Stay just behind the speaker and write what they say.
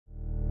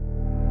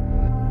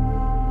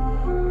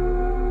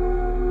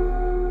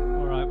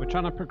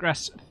trying to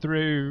progress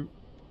through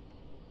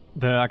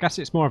the... I guess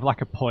it's more of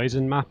like a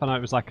poison map. I know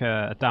it was like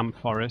a damp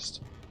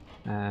forest.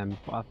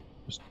 But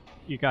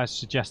you guys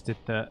suggested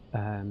that,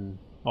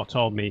 or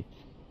told me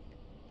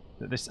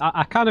that this...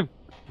 I kind of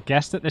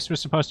guessed that this was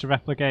supposed to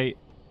replicate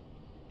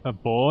a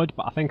board,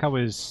 but I think I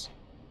was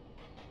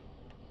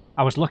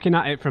looking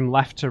at it from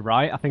left to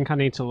right. I think I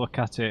need to look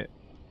at it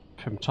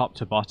from top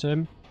to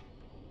bottom.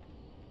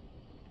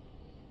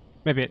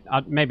 Maybe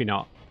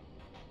not.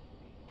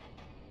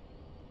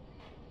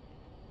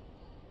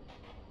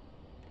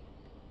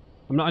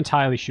 I'm not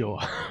entirely sure.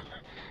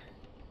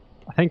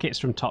 I think it's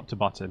from top to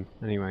bottom,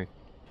 anyway.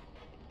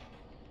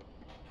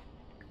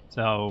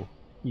 So,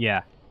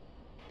 yeah.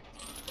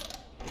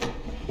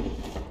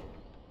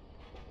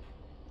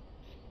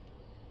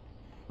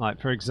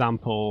 Like, for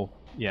example,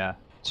 yeah,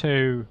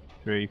 2,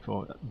 3,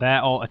 4.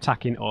 They're all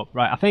attacking up.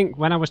 Right, I think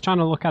when I was trying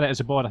to look at it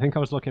as a board, I think I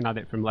was looking at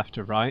it from left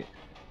to right.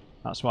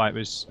 That's why it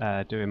was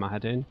doing my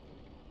head in.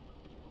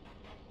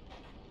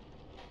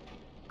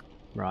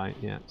 Right,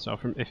 yeah. So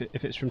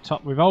if it's from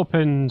top, we've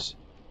opened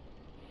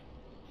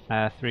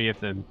 3 of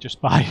them just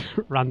by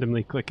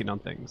randomly clicking on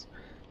things.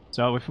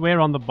 So if we're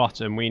on the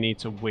bottom, we need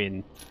to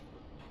win.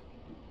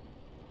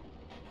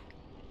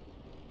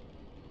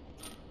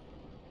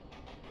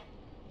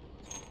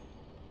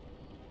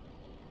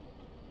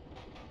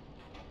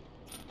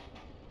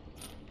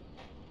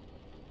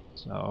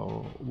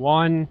 So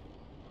 1,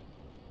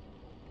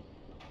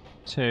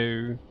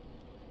 2.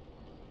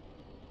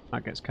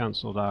 That gets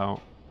cancelled out.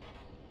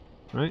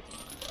 Right?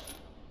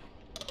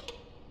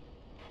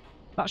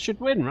 That should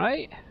win,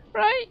 right?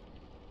 Right?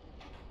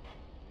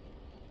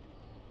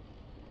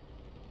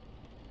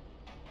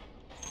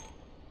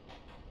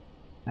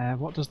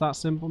 What does that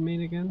symbol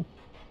mean again?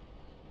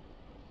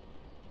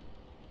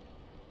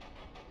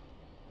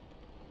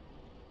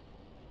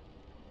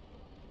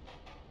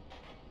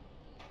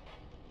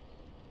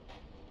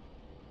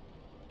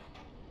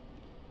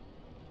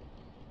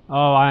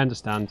 Oh, I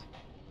understand.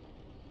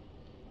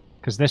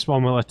 Because this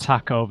one will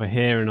attack over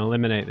here and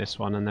eliminate this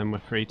one, and then we're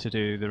free to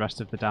do the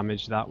rest of the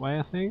damage that way,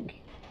 I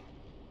think.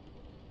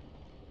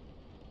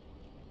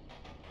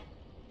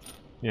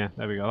 Yeah,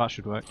 there we go, that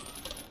should work.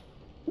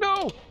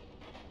 No!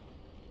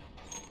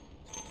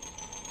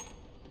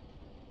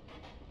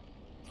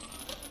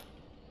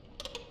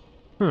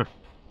 Huh.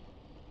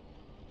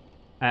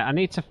 I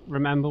need to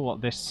remember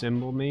what this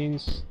symbol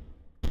means.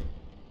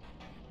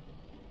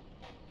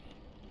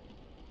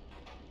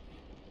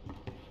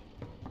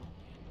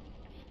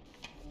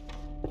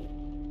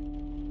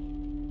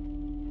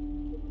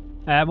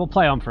 We'll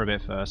play on for a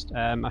bit first.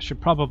 I should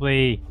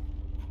probably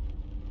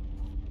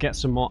get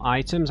some more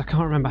items. I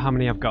can't remember how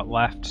many I've got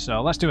left,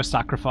 so let's do a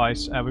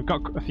sacrifice. We've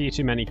got a few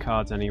too many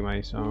cards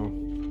anyway, so...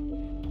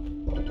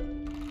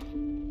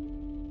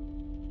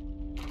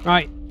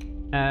 Right.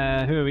 Who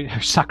are we?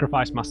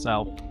 Sacrifice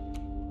myself.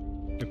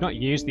 We've not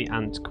used the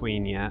Ant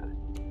Queen yet.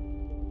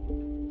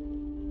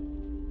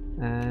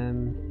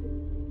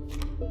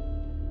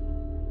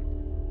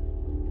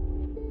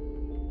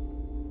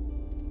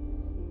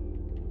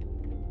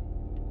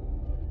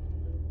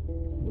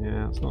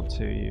 Yeah, it's not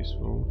too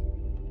useful.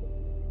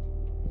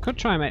 I could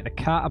try and make the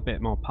cat a bit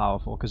more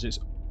powerful because it's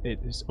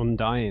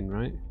undying,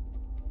 right?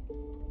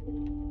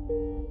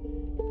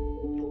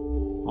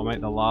 Or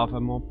make the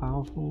lava more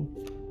powerful.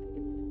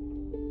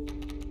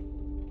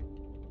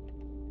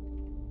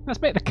 Let's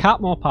make the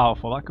cat more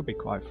powerful. That could be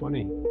quite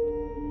funny.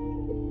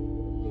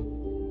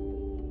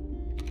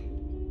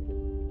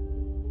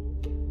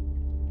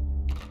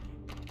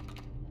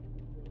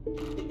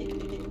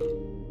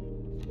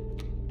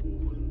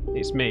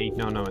 It's me.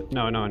 No,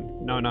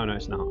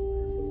 it's not.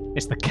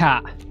 It's the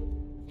cat.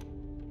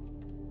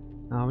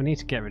 Oh, we need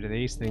to get rid of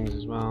these things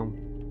as well.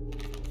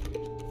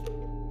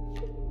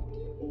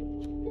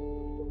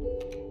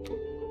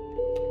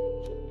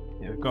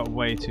 Yeah, we've got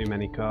way too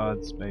many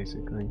cards,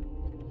 basically.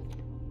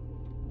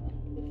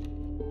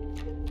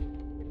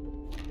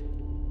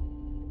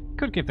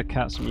 Could give the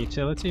cat some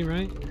utility,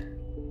 right?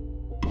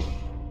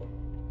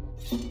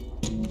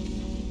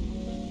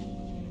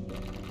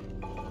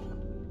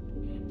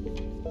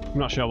 I'm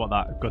not sure what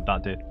good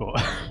that did, but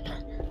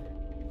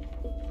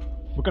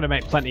we're going to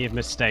make plenty of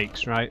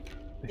mistakes, right?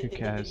 Who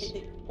cares?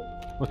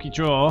 Lucky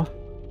draw.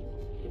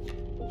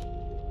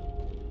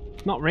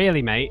 Not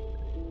really, mate.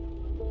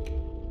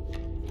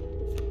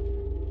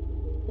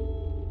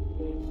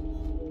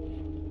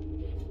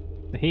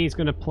 He's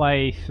going to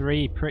play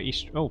 3 pretty...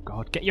 Oh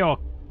god, get your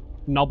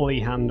knobbly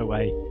hand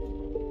away.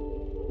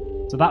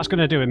 So that's going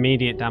to do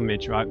immediate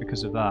damage, right,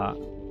 because of that.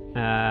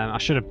 I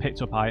should have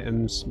picked up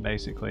items,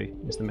 basically,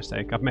 is the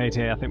mistake I've made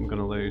here. I think we're going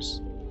to lose.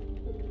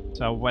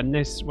 So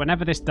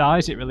whenever this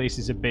dies, it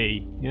releases a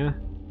bee, yeah?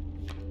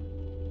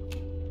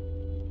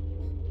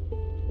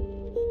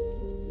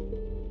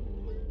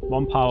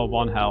 One power,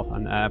 1 health,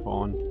 and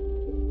airborne.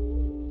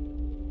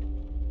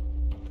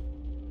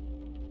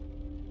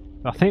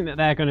 I think that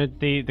they're going to...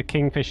 The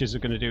kingfishers are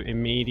going to do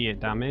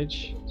immediate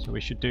damage, so we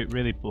should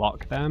really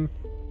block them.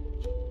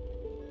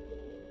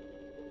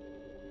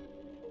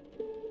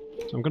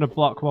 So I'm going to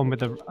block one with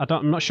the...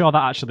 I'm not sure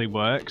that actually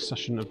works. I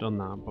shouldn't have done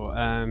that, but...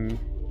 I'm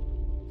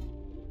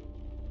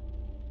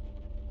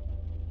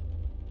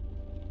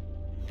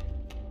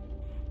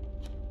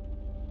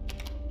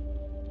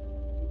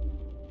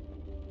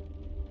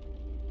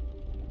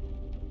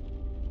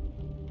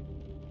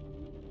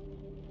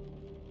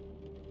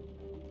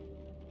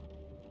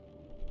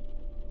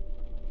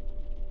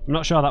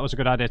not sure that was a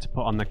good idea to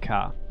put on the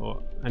cat, but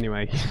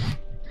anyway.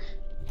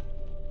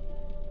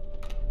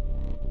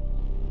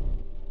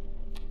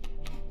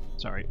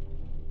 Sorry.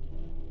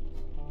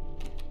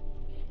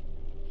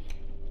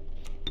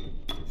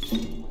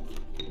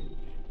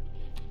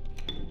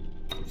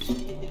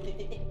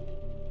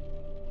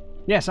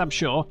 Yes, I'm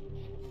sure.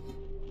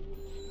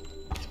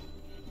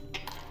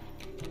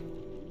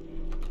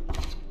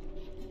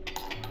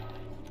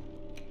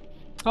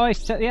 Oh,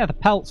 yeah, the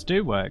pelts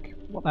do work.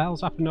 What the hell's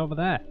happened over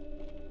there?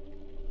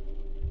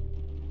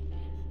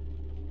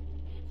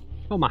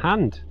 Oh, my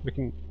hand.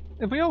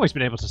 Have we always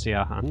been able to see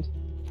our hand?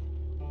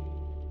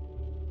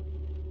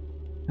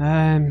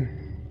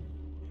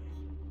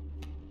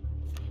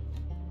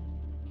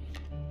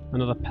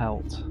 Another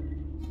pelt.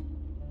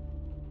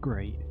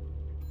 Great.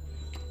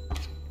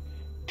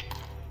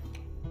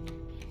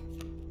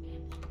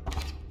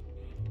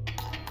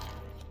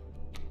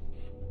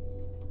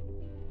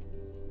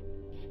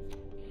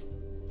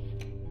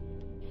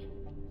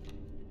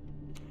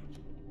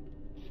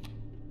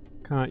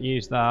 Can't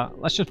use that.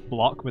 Let's just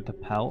block with the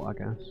pelt, I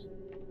guess.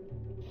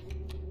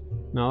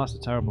 No, that's a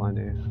terrible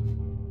idea.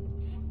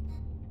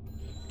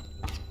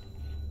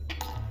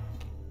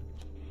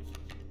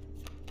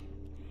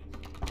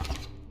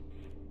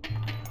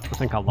 I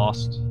think I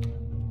lost.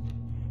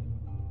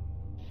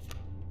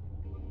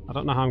 I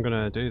don't know how I'm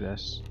gonna do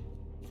this.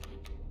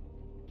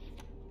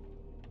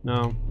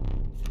 No.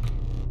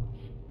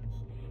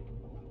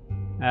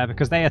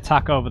 Because they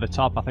attack over the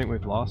top, I think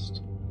we've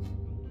lost.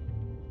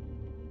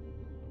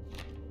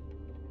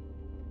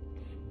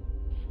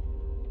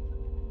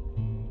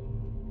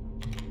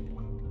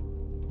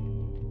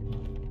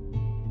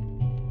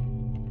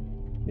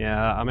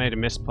 Yeah, I made a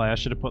misplay. I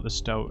should have put the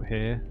stoat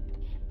here.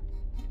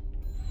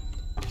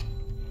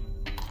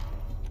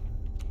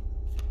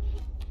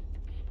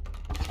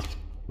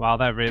 Wow,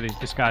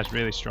 this guy's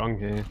really strong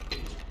here.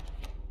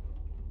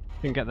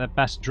 Didn't get the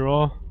best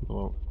draw,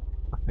 but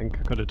I think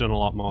I could have done a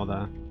lot more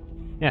there.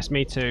 Yes,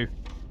 me too.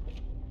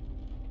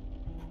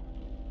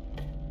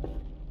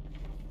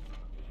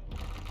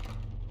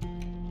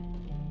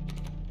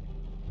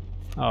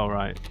 Oh,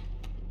 right.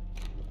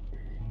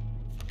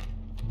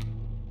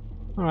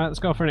 Alright, let's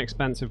go for an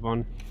expensive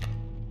one.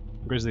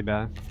 Grizzly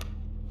bear.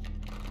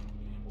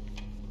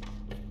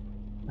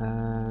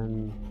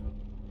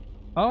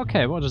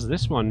 Okay, what does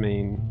this one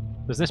mean?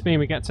 Does this mean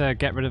we get to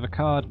get rid of a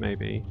card,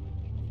 maybe?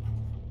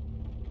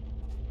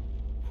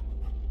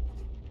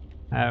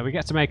 We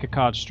get to make a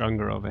card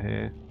stronger over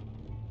here.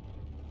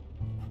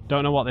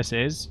 Don't know what this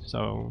is,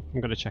 so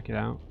I'm going to check it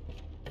out.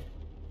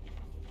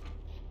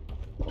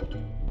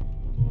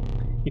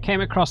 You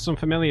came across some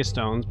familiar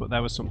stones, but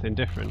there was something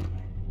different.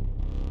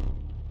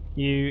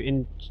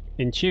 You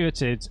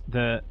intuited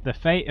that the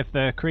fate of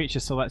the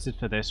creature selected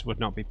for this would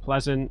not be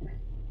pleasant.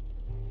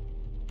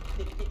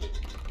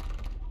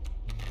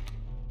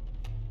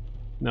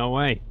 No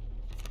way.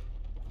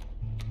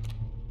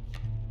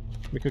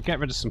 We could get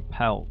rid of some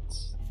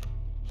pelts.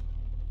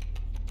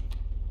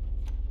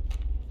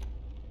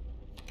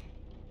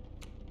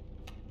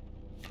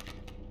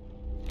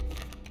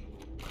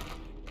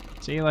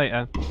 See you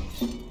later.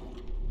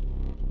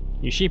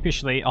 You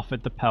sheepishly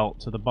offered the pelt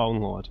to the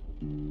Bone Lord.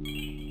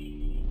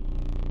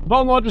 The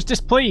Bone Lord was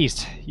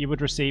displeased. You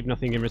would receive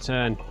nothing in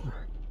return.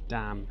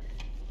 Damn.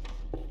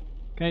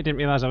 Okay, didn't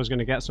realise I was going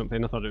to get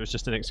something. I thought it was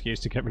just an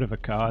excuse to get rid of a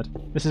card.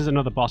 This is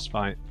another boss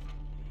fight.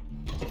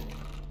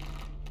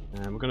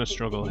 We're going to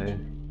struggle here.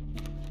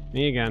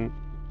 Me again.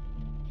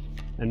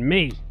 And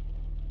me!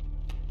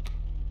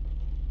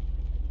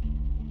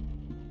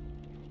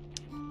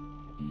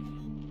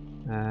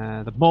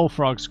 The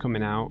bullfrog's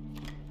coming out.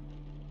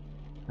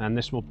 And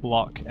this will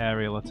block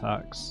aerial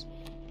attacks.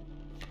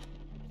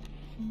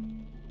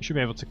 We should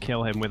be able to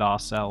kill him with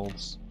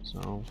ourselves,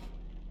 so...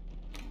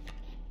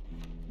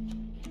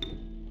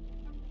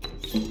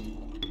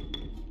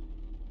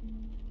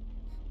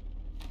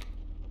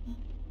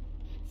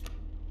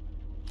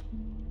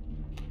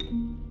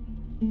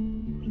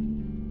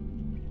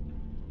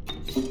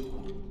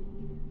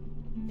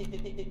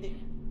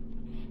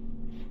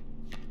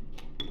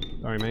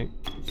 Sorry, mate.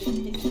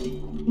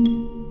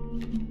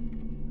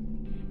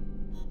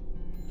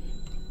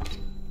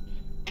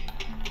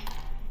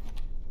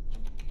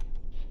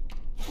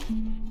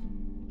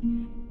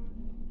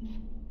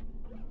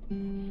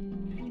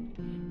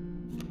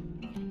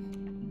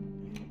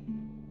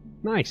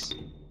 Nice.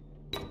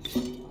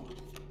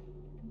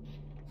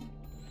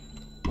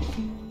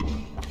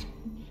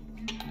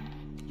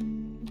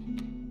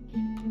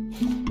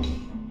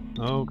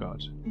 Oh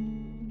god.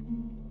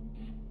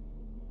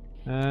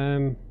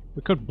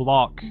 We could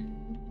block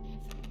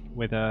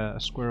with a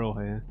squirrel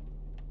here.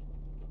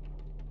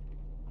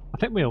 I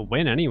think we'll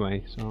win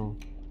anyway, so I'm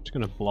just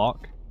gonna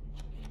block.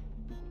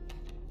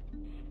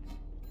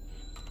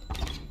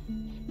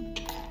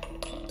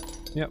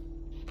 Yep.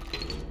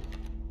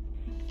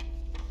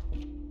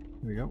 Here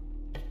we go.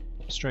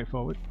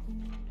 Straightforward.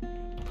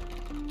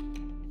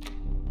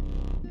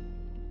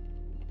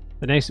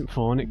 The nascent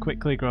fawn, it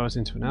quickly grows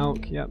into an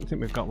elk. Yep, I think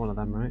we've got one of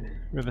them, right?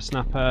 River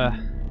snapper,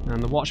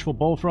 and the watchful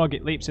bullfrog,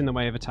 it leaps in the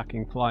way of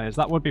attacking flyers.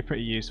 That would be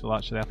pretty useful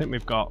actually. I think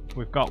we've got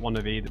one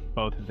of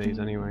both of these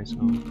anyway, so.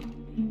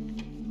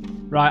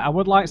 Right, I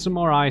would like some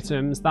more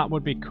items, that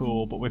would be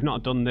cool, but we've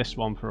not done this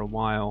one for a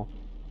while.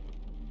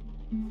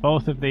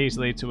 Both of these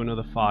lead to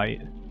another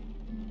fight,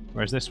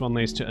 whereas this one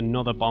leads to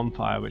another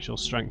bonfire, which will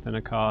strengthen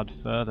a card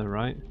further,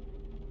 right?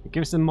 It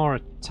gives them more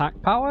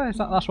attack power?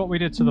 That's what we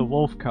did to the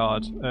wolf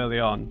card early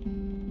on?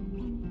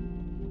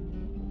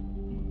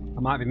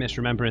 I might be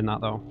misremembering that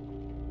though,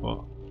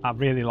 but I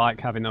really like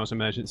having those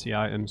emergency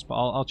items, but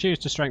I'll choose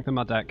to strengthen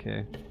my deck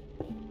here.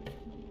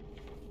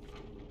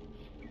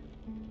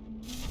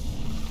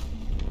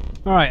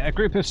 Alright, a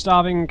group of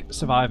starving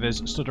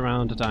survivors stood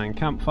around a dying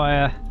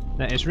campfire.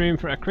 There is room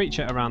for a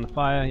creature around the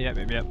fire. Yep.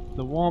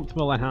 The warmth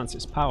will enhance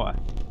its power.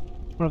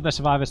 One of the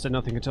survivors did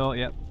nothing at all.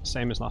 Yep,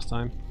 same as last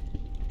time.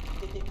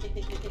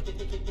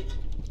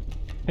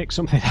 Pick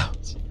something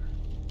else.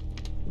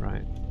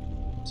 Right.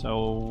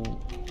 So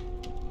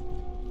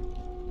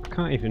I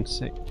can't even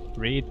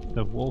read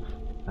the wolf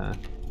there.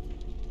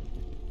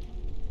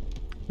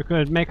 We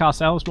could make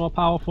ourselves more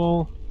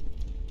powerful.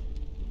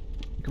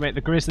 We could make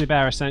the grizzly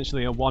bear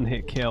essentially a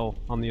one-hit kill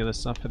on the other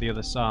side for the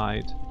other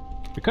side.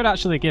 We could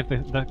actually give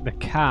the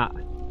cat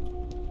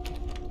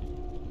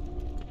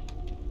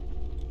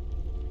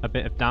a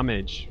bit of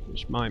damage,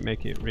 which might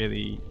make it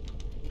really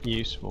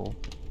useful.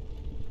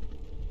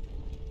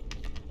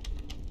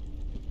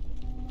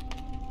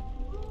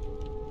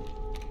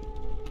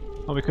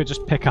 Or we could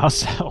just pick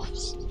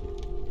ourselves.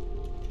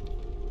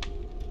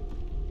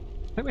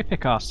 I think we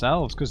pick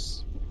ourselves,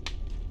 because...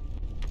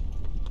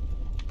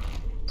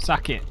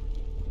 Sack it.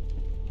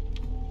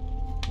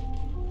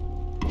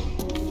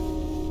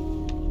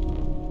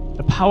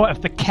 The power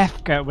of the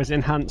Kefka was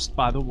enhanced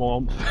by the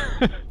warmth.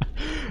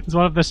 As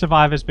one of the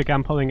survivors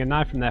began pulling a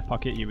knife from their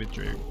pocket, you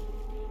withdrew.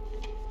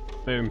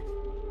 Boom.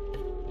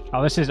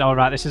 Oh, this is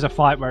alright. This is a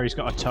fight where he's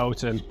got a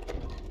totem.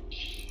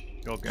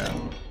 Sugar.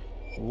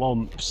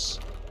 Lumps.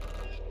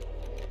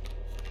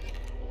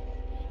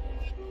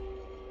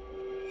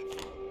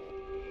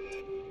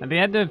 At the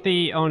end of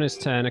the owner's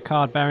turn, a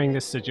card bearing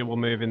this sigil will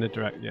move in the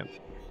direction. Yep.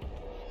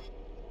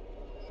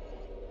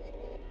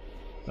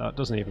 So it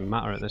doesn't even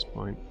matter at this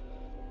point.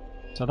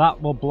 So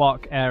that will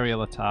block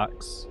aerial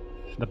attacks.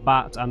 The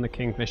bat and the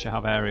kingfisher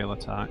have aerial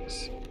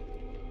attacks.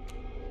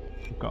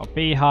 We've got a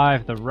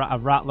beehive, a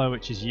rattler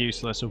which is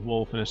useless, a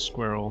wolf and a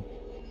squirrel.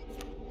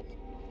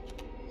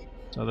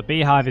 So the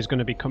beehive is going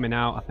to be coming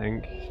out, I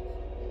think.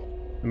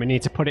 And we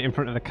need to put it in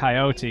front of the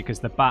coyote because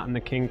the bat and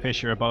the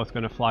kingfisher are both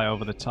going to fly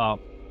over the top.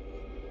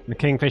 The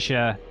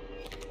kingfisher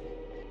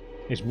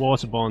is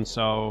waterborne,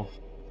 so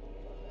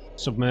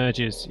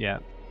submerges, yeah.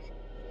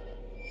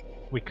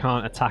 We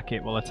can't attack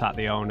it, we'll attack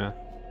the owner.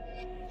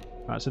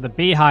 Right, so the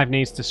beehive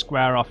needs to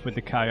square off with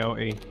the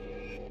coyote.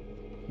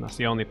 And that's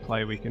the only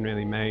play we can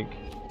really make.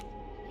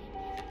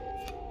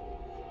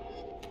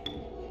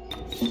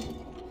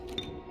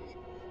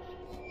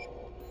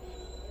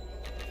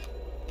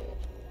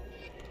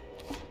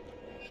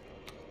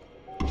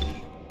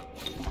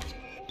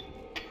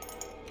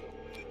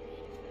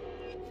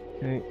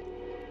 Okay.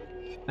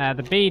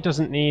 The bee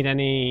doesn't need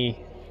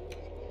any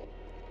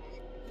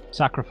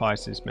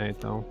sacrifices made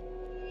though.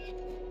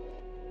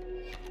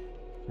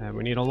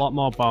 We need a lot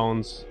more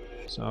bones,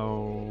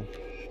 so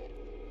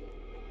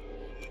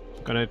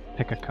I'm gonna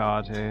pick a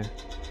card here.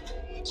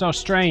 So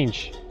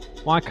strange.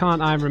 Why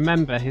can't I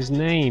remember his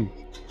name?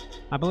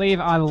 I believe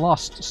I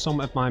lost some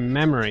of my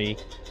memory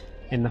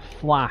in the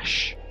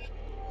flash.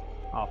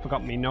 Oh, I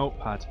forgot my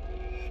notepad.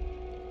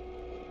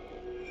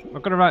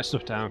 I've got to write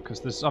stuff down because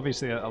there's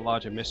obviously a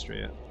larger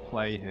mystery at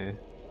play here.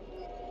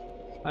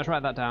 Let's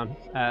write that down.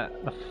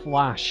 The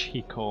Flash,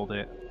 he called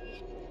it,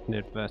 in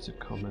inverted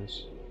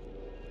commas.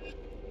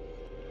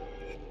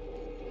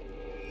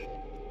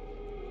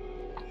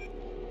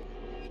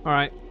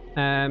 Alright,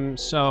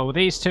 so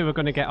these two are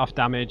going to get off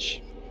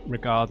damage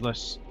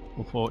regardless,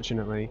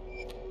 unfortunately.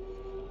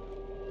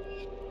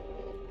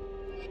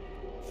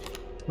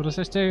 What does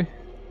this do?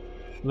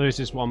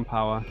 Loses 1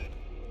 power.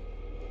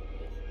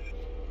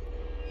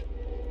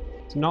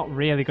 It's not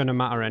really going to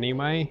matter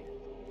anyway.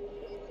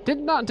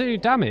 Didn't that do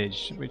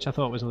damage? Which I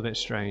thought was a little bit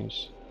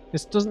strange.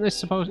 Doesn't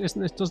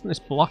this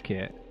block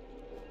it?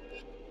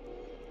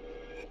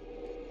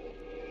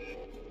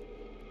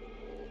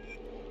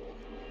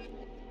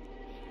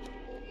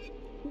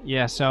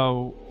 Yeah,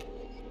 so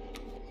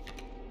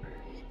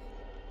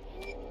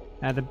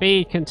the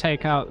bee can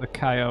take out the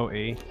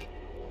coyote,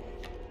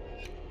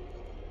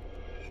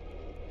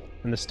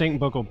 and the stink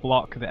bug will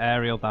block the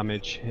aerial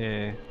damage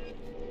here.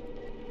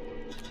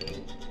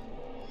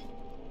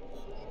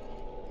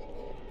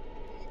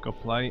 Good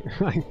play.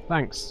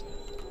 Thanks.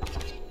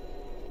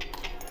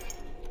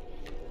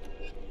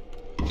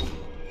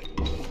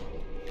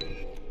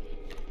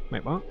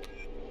 Wait, what?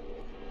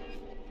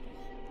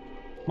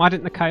 Why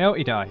didn't the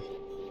coyote die?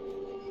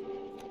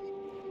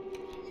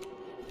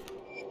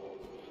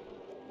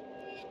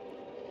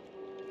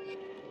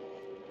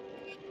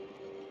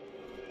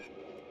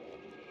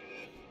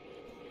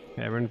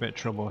 Okay, we're in a bit of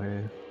trouble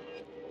here.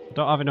 I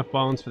don't have enough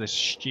bones for this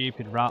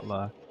stupid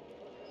rattler.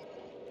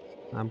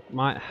 Then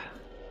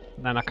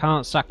I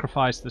can't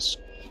sacrifice the...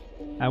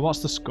 what's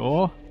the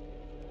score?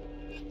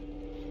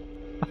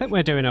 I think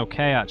we're doing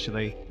okay,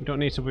 actually. We don't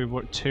need to be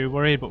too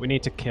worried, but we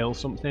need to kill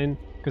something.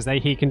 Because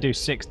he can do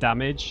 6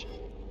 damage.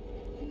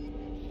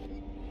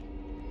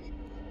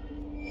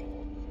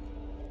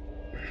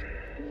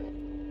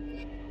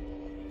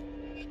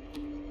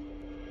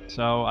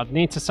 So I'd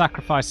need to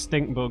sacrifice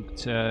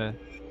Stinkbug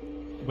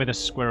with a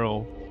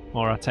squirrel,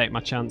 or I take my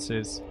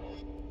chances.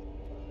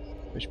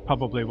 Which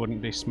probably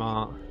wouldn't be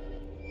smart.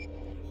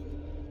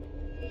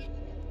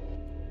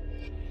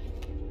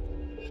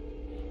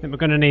 I think we're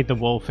going to need the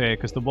wolf here,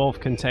 because the wolf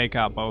can take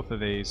out both of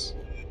these.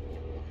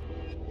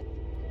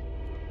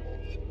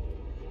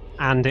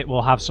 And it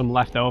will have some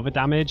leftover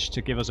damage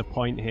to give us a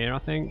point here, I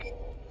think.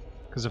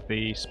 Because of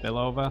the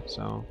spillover,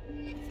 so...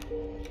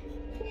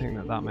 I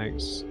think that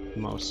makes the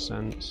most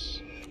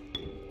sense.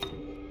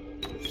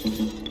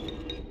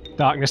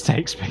 Darkness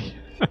takes me.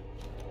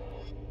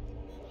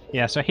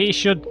 Yeah, so he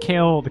should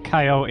kill the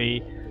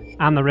coyote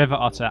and the river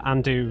otter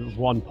and do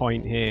 1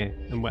 point here.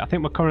 And I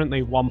think we're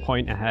currently 1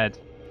 point ahead.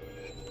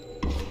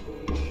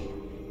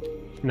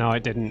 No,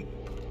 it didn't.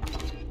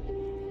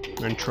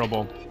 We're in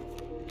trouble.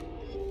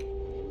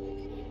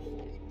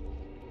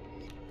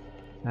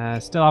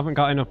 Still haven't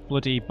got enough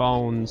bloody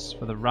bones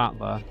for the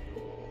rattler.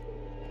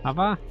 Have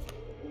I?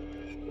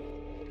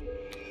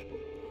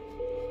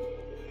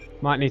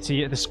 Might need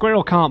to... The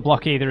squirrel can't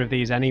block either of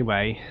these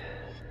anyway.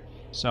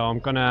 So I'm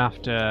gonna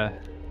have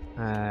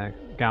to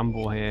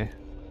gamble here.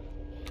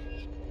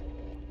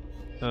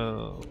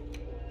 Oh.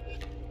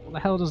 What the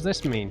hell does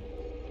this mean?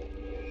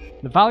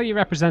 The value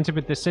represented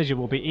with this sigil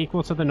will be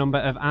equal to the number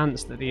of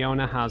ants that the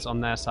owner has on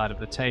their side of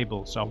the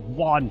table. So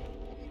 1!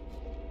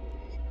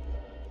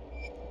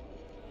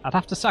 I'd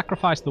have to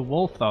sacrifice the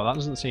wolf though, that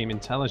doesn't seem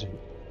intelligent.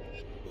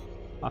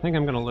 I think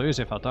I'm going to lose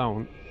if I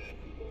don't.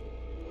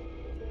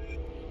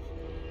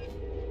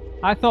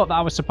 I thought that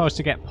I was supposed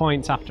to get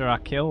points after I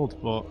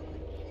killed, but...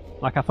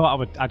 Like, I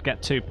thought I'd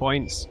get 2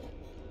 points.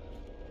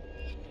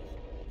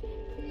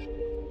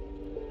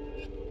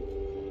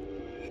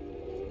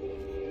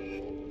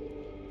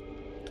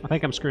 I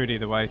think I'm screwed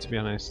either way, to be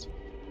honest.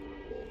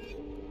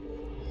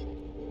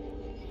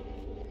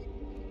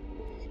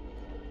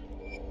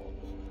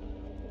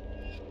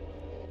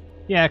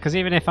 Yeah, because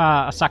even if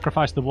I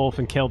sacrifice the wolf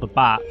and kill the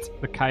bat,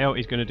 the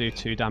coyote's going to do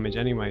 2 damage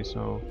anyway,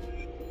 so...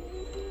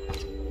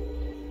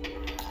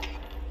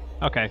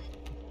 Okay.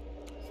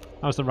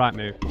 That was the right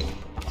move.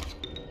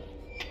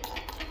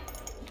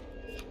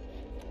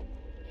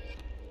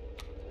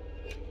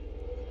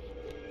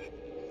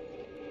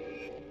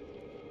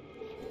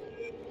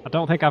 I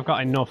don't think I've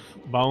got enough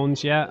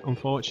bones yet,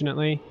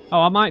 unfortunately.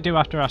 Oh, I might do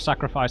after I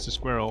sacrifice a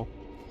squirrel.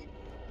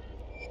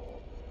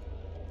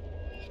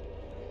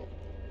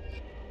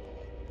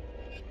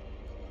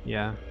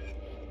 Yeah.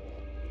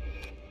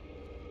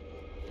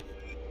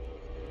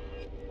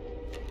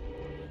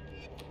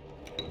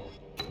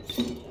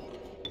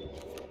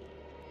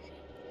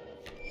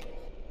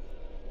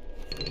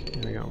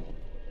 There we go.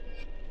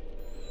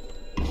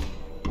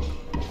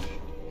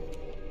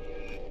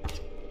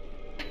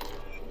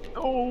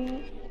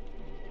 Oh!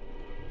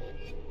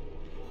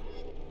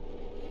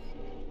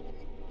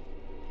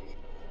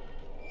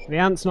 The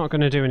ant's not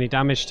going to do any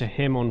damage to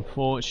him,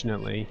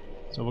 unfortunately.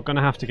 So we're going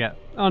to have to get...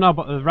 Oh no,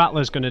 but the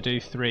rattler's going to do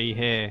 3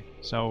 here.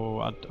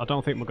 So I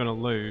don't think we're going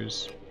to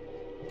lose.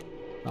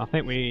 I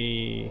think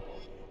we...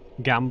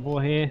 gamble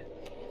here.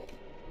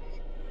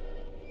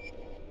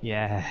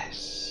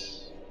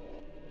 Yes.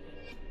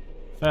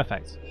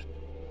 Perfect.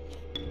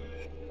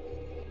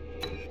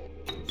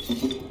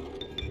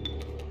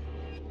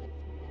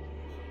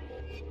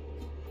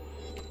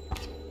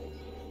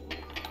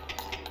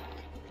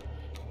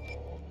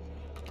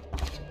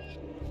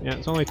 Yeah,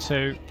 it's only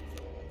 2.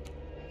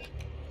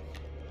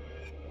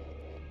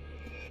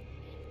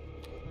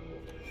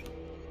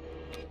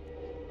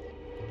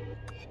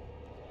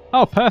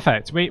 Oh,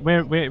 perfect.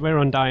 We're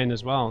undying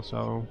as well,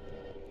 so.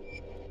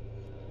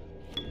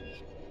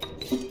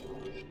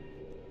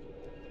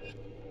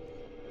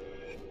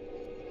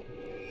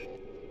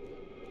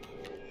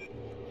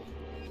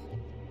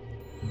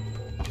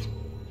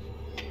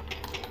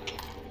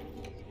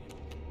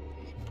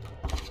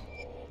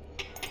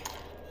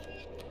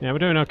 Yeah, we're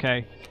doing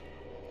okay.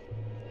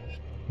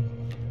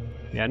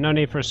 Yeah, no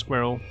need for a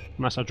squirrel,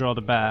 unless I draw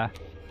the bear.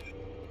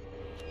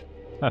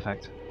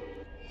 Perfect.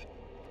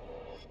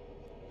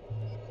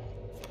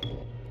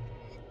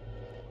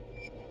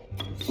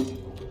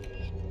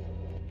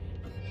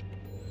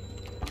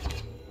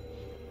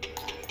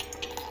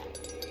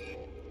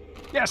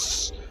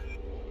 Yes!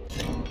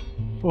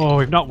 Oh,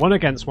 we've not won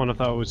against one of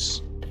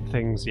those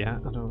things yet,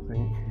 I don't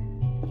think.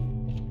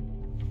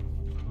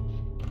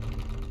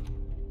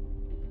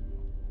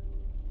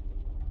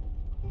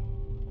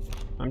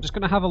 I'm just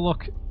going to have a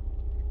look.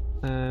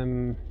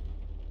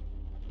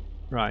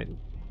 Right.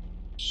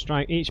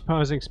 Strike each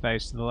opposing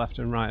space to the left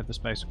and right of the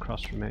space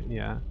across from it,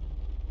 yeah.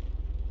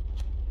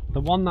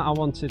 The one that I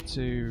wanted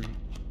to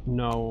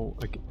know,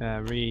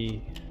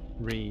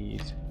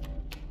 read.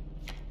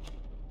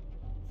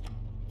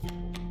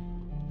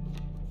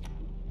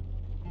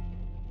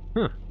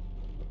 Huh.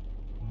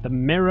 The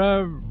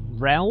Mirror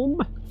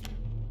Realm?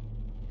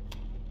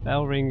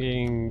 Bell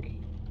ringing.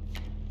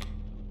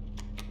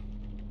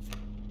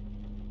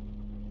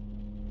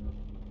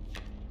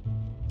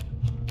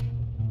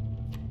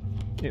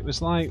 It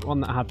was like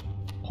one that had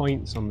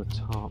points on the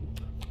top.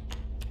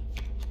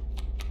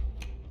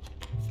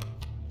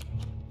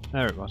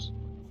 There it was.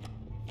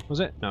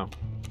 Was it? No.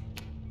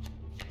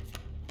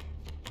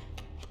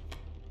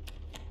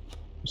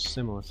 It was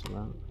similar to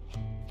that.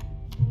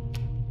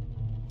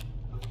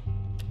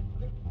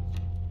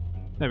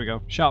 There we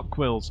go. Sharp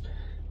quills.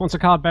 Once a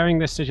card bearing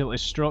this sigil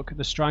is struck,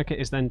 the striker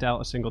is then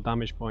dealt a single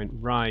damage point.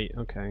 Right,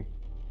 okay.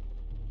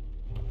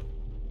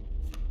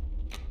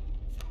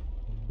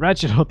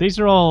 Reginald, these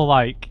are all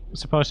like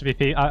supposed to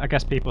be, I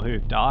guess, people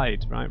who've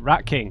died, right?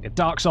 Rat King, a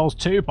Dark Souls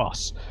 2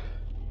 boss.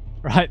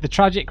 Right, the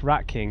tragic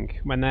Rat King.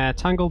 When their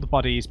tangled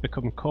bodies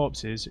become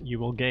corpses, you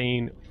will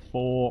gain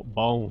 4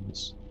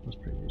 bones. That's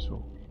pretty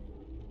useful.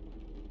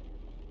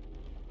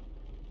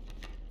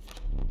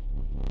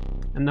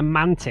 And the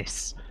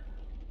Mantis.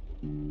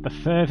 The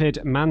fervid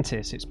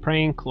Mantis. Its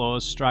preying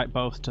claws strike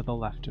both to the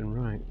left and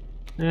right.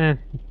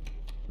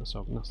 That's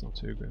not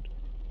too good.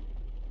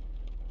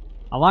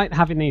 I like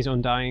having these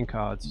Undying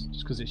cards,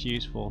 just because it's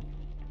useful.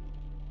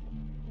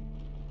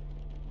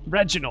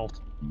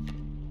 Reginald!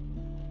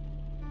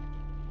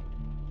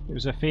 It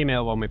was a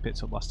female one we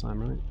picked up last time,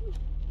 right?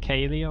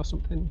 Kaylee or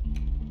something?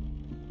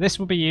 This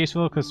will be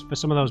useful because for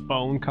some of those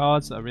bone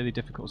cards that are really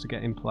difficult to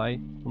get in play,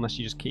 unless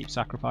you just keep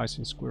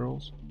sacrificing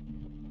squirrels.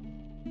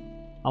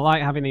 I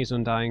like having these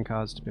Undying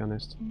cards, to be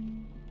honest.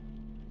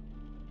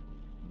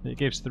 It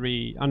gives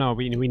 3... Oh no,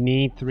 we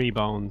need 3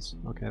 bones.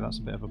 Okay, that's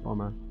a bit of a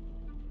bummer.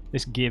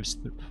 This gives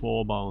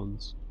 4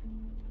 bones.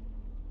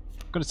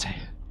 I'm gonna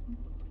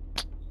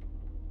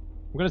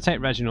take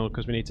Reginald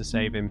because we need to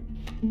save him.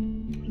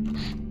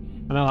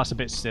 I know that's a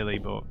bit silly,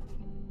 but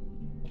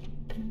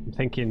I'm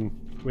thinking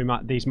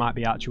these might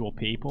be actual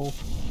people.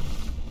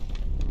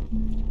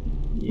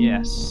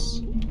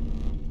 Yes.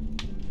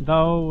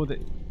 Though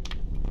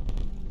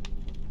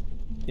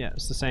yeah,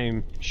 it's the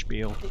same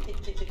spiel.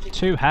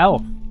 2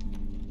 health.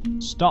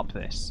 Stop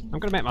this. I'm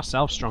gonna make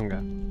myself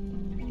stronger.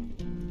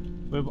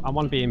 I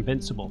want to be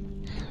invincible.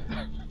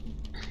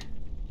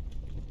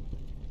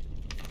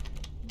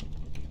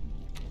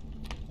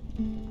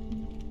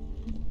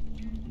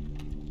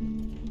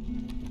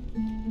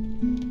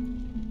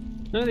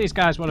 None of these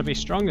guys want to be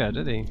stronger,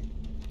 do they?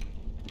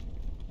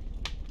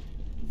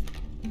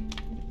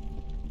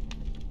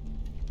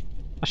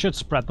 I should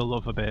spread the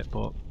love a bit,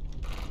 but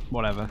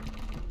whatever.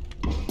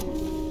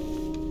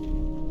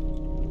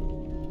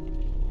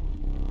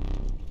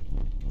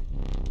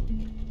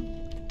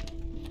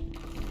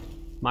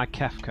 My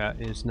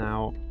Kefka is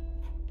now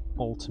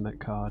ultimate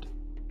card.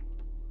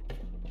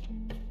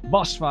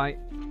 Boss fight!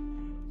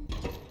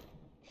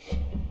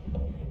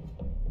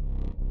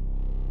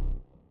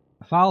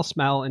 A foul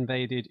smell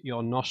invaded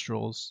your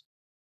nostrils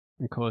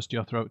and caused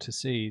your throat to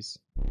seize.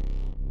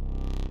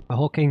 A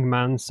hulking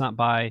man sat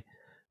by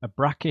a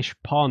brackish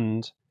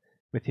pond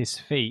with his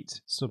feet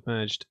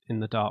submerged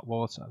in the dark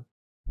water.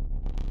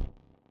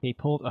 He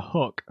pulled a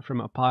hook from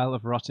a pile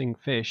of rotting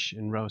fish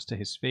and rose to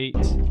his feet.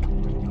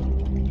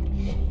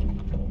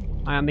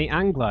 I am the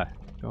angler.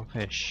 Go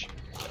fish.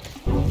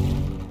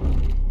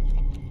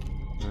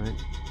 Right.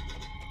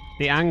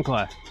 The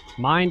angler.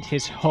 Mind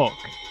his hook.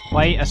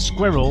 Play a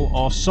squirrel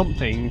or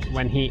something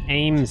when he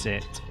aims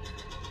it.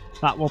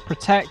 That will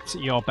protect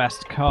your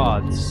best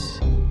cards.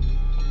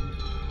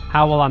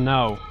 How will I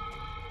know?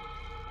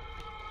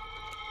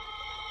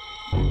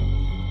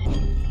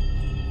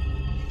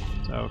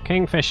 So,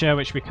 Kingfisher,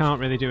 which we can't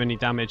really do any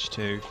damage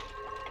to.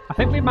 I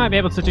think we might be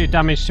able to do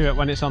damage to it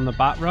when it's on the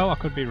back row. I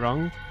could be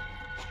wrong.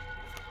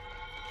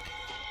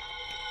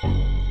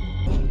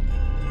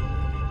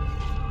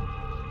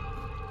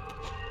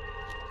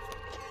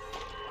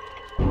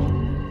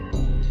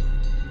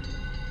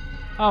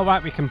 Oh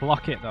right, we can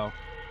block it though.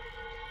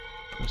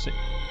 What's it?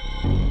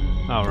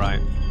 Oh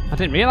right. I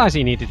didn't realise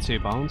he needed 2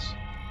 bones.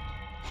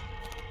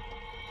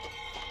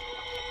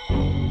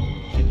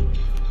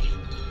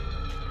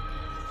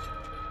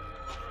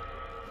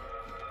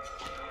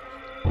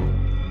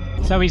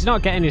 So he's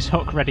not getting his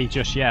hook ready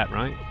just yet,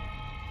 right?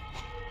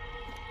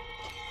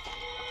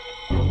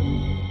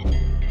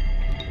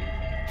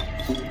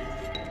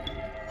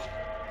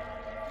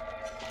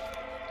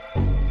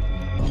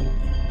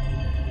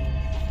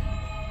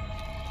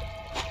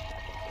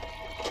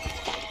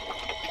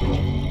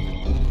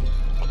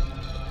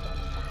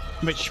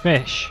 Which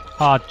fish?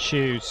 Hard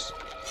choose.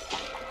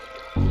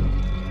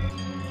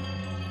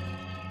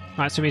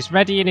 Right, so he's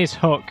readying his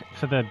hook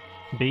for the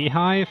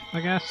beehive, I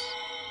guess.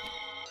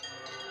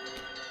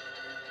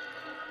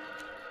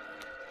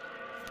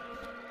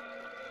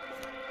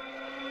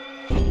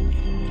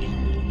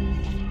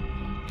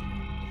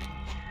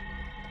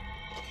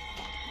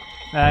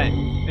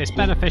 It's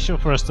beneficial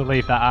for us to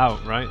leave that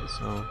out, right?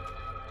 So.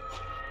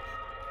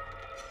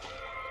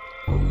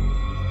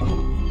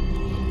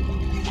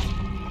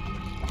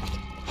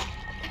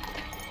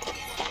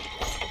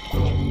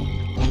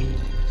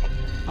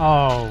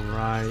 Oh,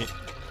 right.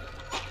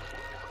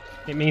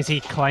 It means he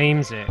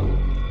claims it.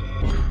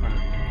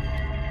 Crap.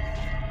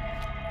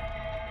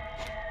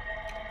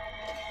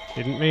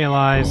 Didn't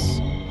realise.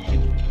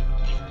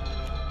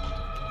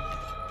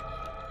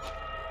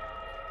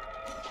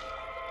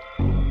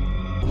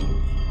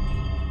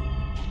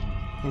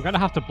 I'm gonna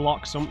have to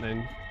block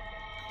something.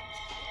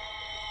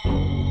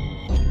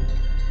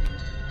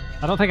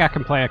 I don't think I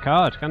can play a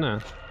card, can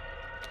I?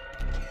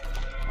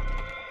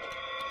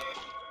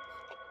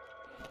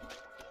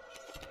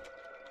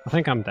 I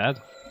think I'm dead.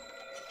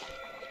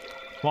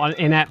 What an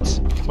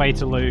inept way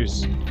to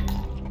lose.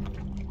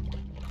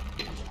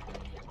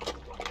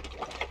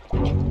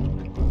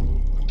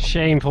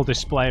 Shameful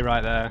display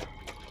right there.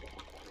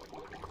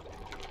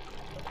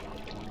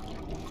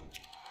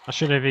 I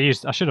should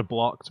have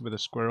blocked with a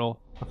squirrel.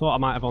 I thought I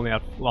might have only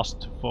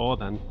lost to 4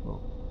 then. But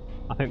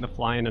I think the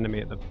flying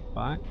enemy at the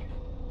back.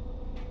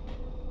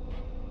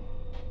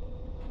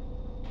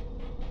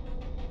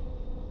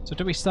 So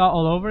do we start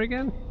all over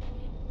again?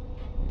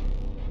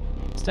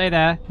 Stay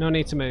there, no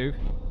need to move.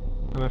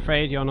 I'm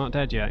afraid you're not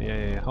dead yet.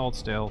 Yeah, hold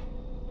still.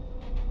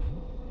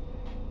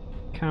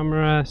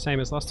 Camera, same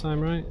as last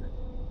time, right?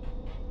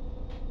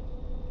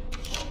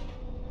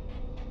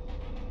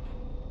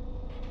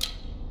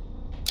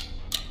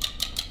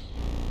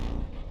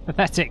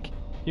 Pathetic.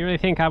 You really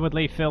think I would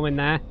leave film in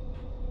there? Do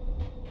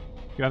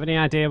you have any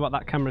idea what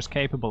that camera's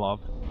capable of?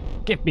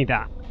 Give me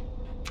that!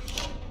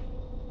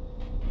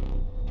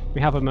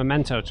 We have a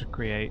memento to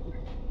create.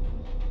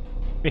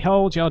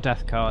 Behold your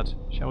death card.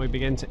 Shall we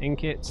begin to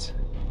ink it?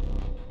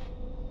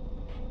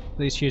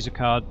 Please choose a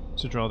card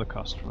to draw the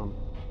cost from.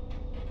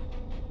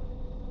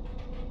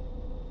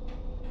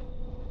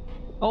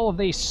 All of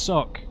these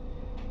suck.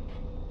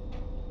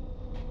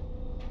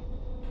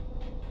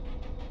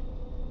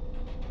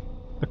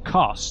 The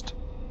cost?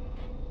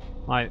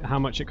 Like how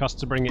much it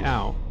costs to bring it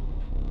out?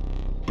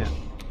 Yeah.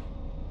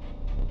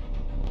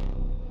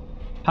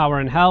 Power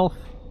and health.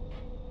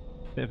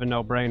 Bit of a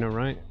no-brainer,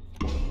 right?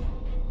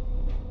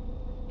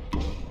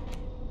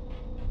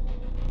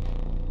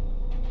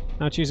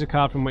 Now choose a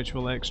card from which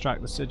we'll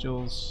extract the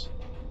sigils.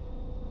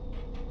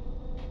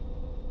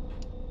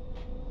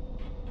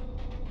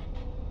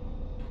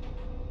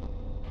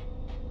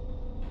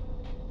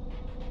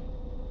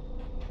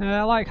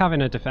 I like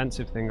having a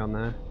defensive thing on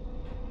there.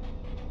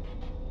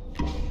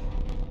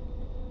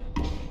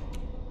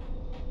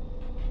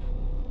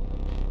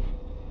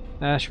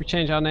 Should we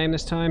change our name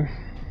this time?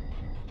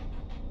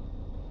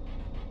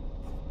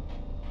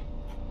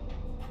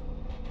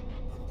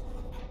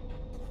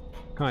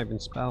 Can't even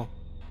spell.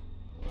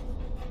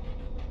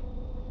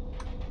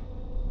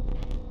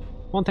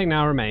 One thing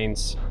now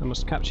remains. I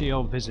must capture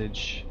your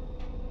visage.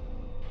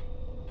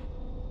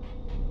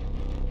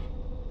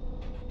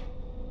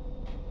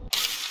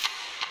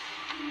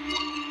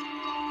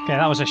 Okay,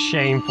 that was a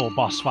shameful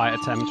boss fight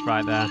attempt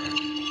right there.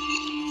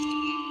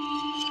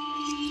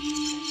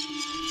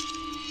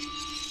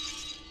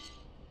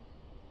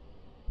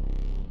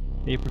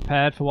 Are you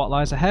prepared for what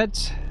lies ahead?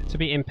 To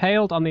be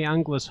impaled on the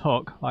angler's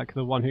hook, like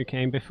the one who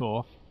came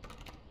before.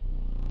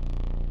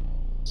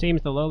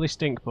 Seems the lowly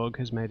stink bug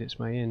has made its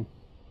way in.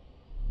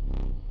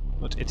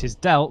 But it is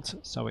dealt,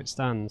 so it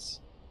stands.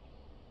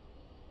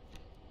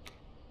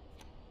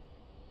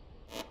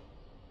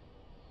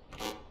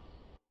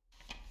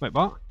 Wait,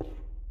 what?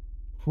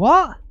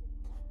 What?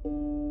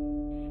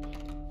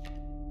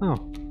 Oh,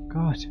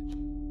 God.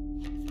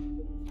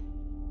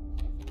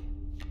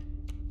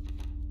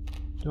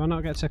 Do I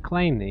not get to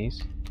claim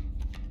these?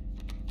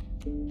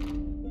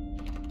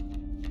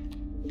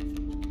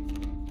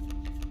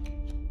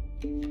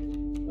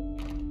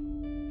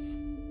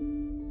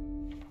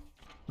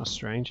 That's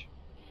strange.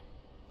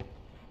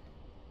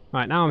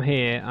 Right, now I'm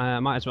here, I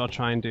might as well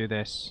try and do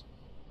this.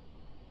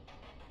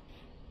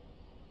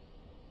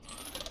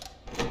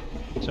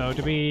 So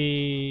do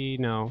we...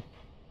 no.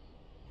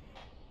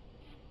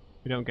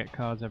 We don't get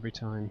cards every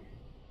time.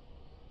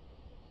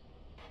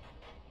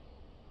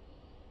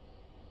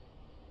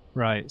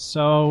 Right,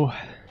 so...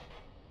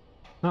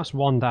 that's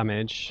 1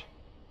 damage.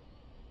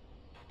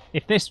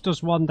 If this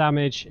does 1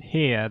 damage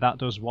here, that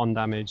does 1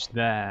 damage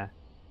there.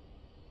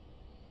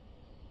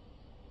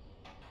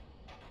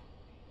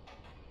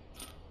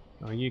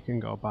 Oh, you can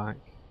go back.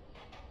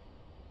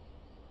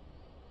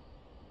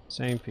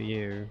 Same for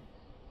you.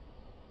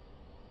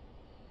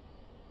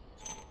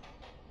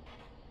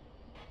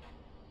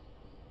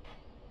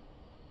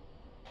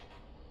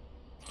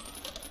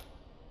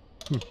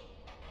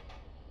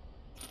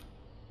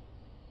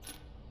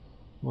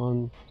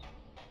 One.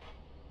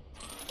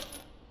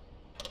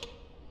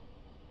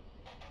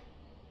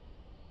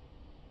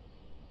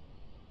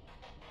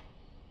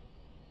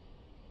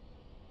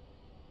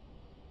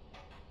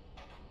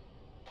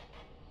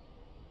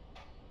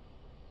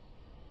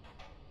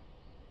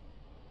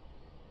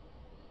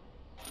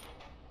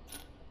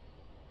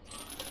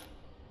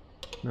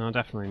 No,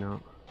 definitely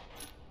not.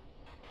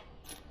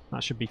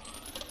 That should be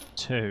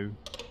 2.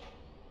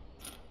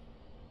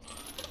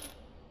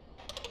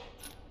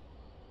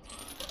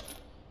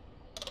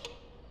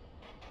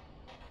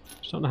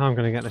 Just don't know how I'm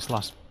going to get this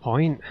last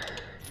point.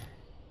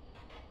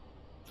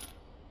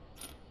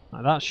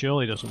 Like, that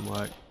surely doesn't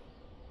work.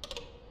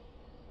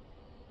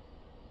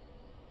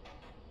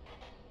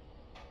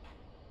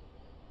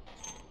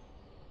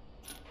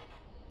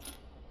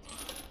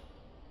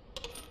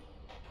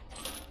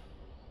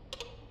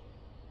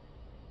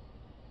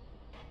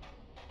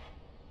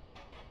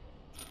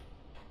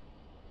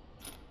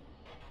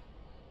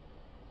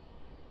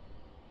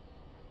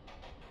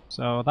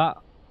 So that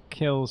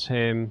kills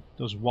him,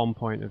 does 1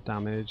 point of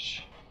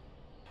damage.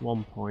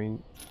 1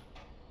 point.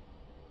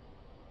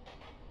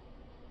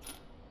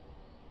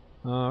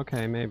 Oh,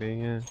 okay, maybe,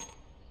 yeah.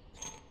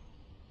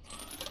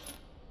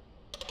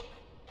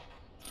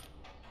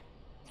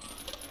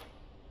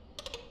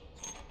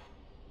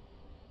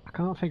 I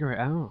can't figure it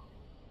out.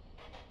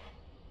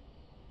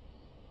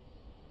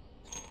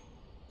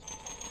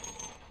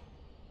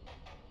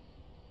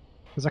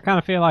 Because I kind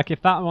of feel like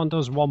if that one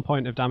does 1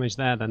 point of damage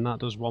there, then that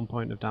does 1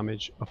 point of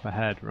damage up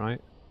ahead, right?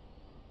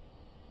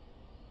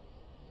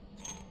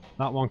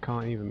 That one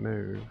can't even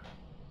move.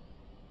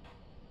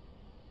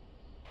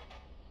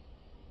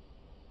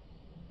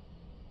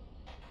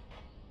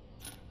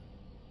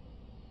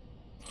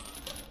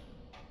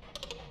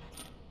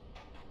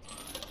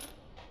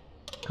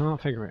 Can't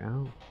figure it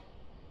out.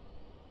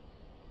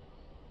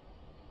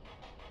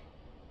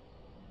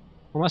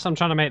 Unless I'm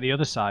trying to make the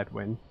other side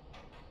win.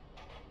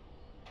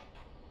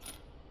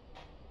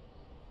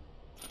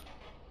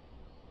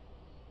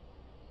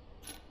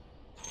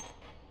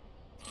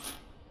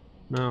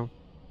 No,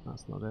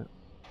 that's not it.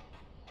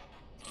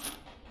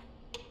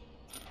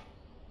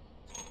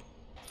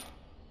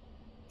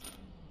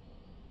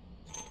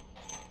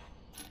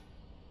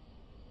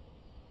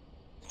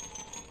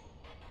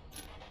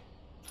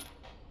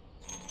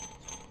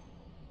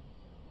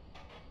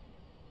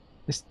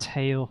 This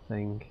tail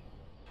thing.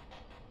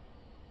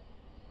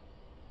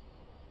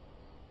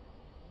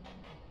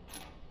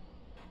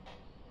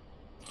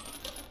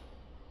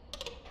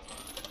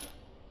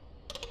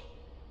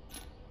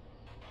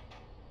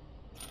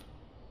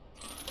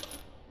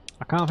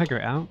 I can't figure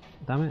it out,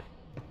 damn it.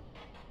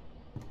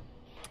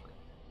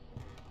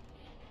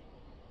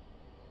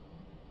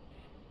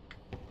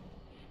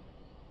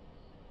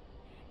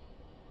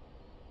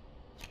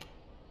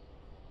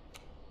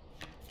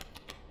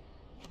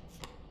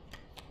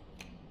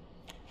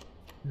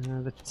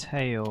 The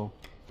tail.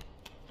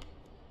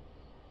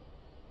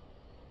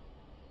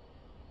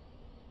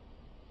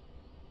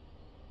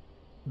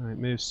 Right,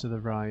 moves to the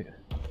right.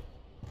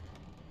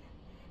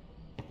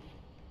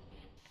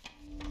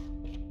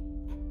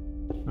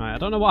 Right, I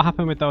don't know what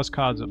happened with those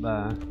cards up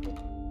there.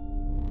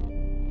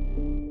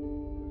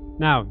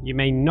 Now, you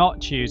may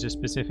not choose a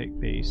specific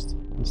beast.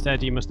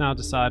 Instead, you must now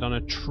decide on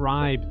a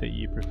tribe that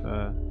you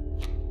prefer.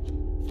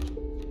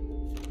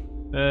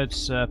 Bird,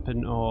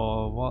 serpent,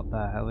 or what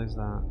the hell is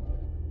that?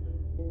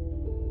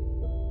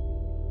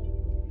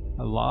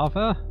 A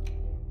lava?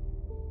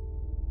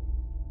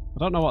 I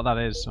don't know what that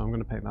is, so I'm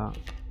going to pick that.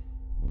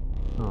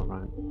 Oh,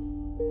 right.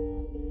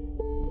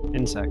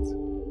 Insect.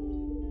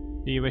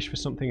 Do you wish for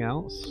something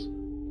else?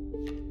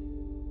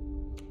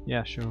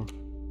 Yeah, sure.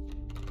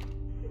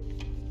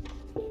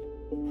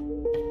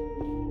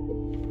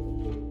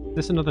 Is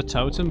this another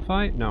totem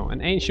fight? No.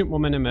 An ancient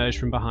woman emerged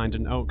from behind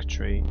an oak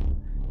tree.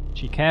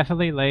 She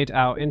carefully laid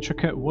out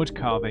intricate wood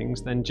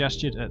carvings, then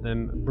gestured at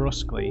them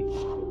brusquely.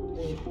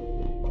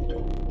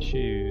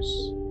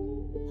 Choose.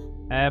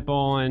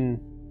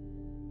 Airborne,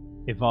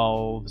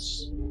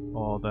 evolves,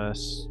 or the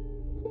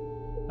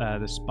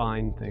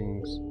spine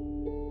things.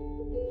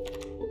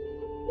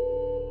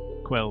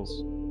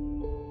 Quills.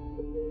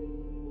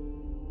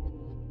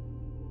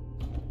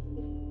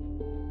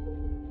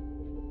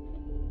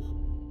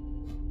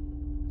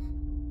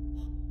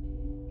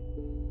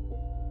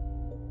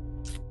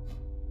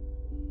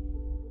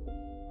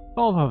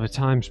 Evolve over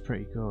time's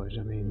pretty good,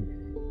 I mean...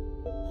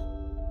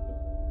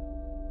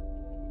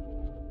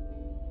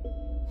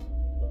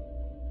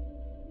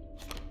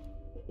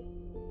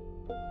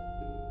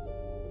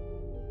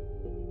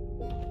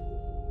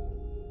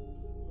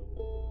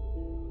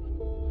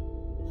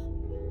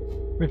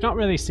 We've not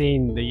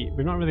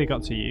really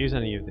got to use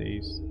any of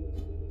these.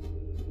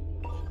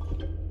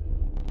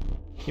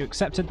 You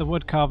accepted the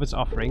woodcarver's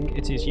offering.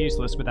 It is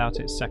useless without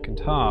its second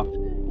half.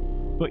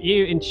 But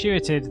you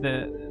intuited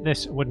that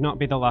this would not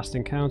be the last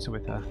encounter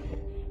with her.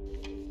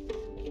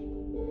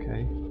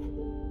 Okay.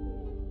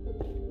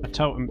 A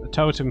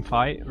totem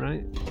fight,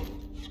 right?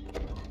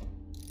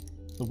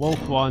 The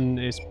wolf one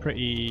is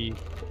pretty...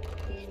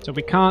 So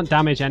we can't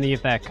damage any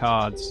of their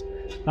cards.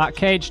 That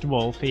caged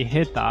wolf, he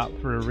hid that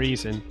for a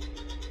reason.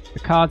 The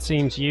card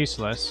seems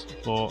useless,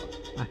 but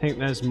I think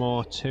there's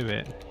more to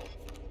it.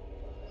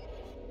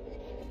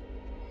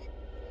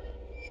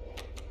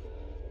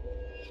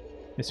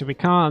 Yeah, so we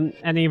can't,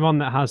 anyone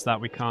that has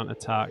that we can't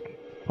attack.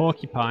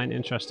 Porcupine,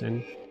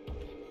 interesting.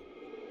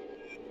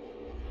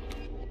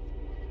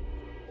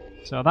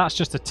 So that's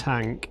just a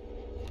tank.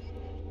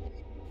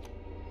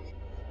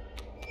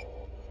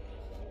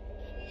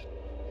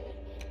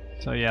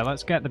 So yeah,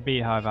 let's get the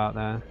beehive out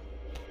there.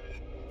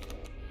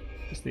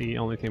 It's the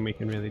only thing we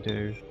can really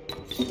do.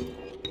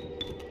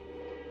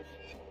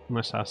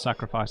 Unless I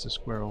sacrifice a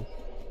squirrel.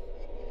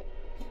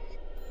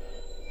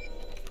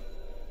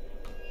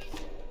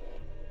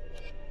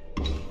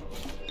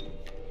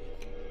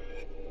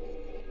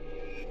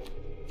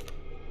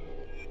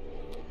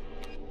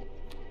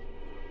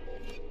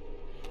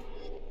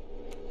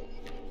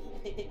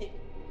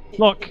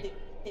 Look!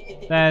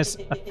 There's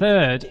a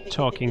third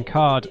talking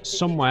card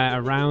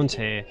somewhere around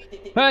here.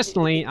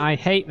 Personally, I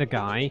hate the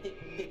guy.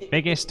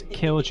 Biggest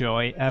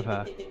killjoy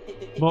ever.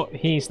 But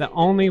he's the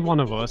only one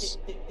of us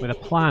with a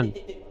plan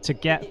to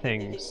get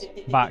things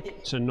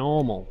back to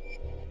normal.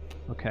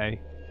 Okay.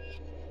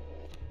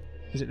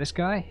 Is it this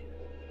guy?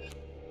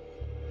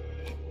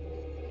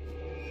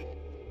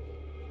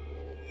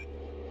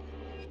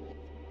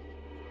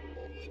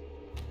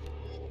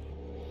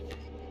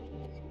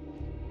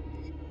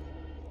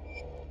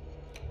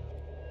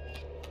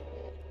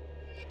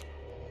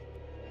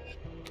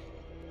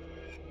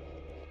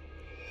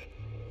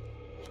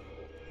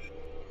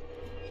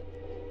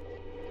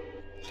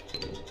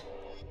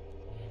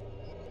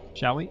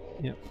 Shall we?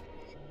 Yep.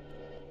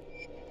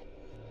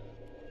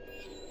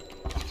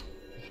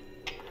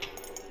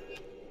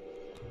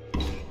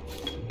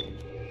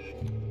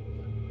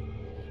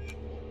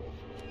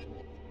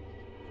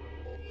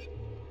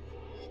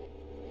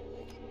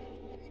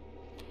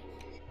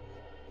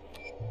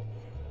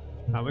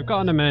 Right, we've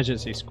got an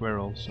emergency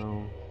squirrel,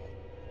 so...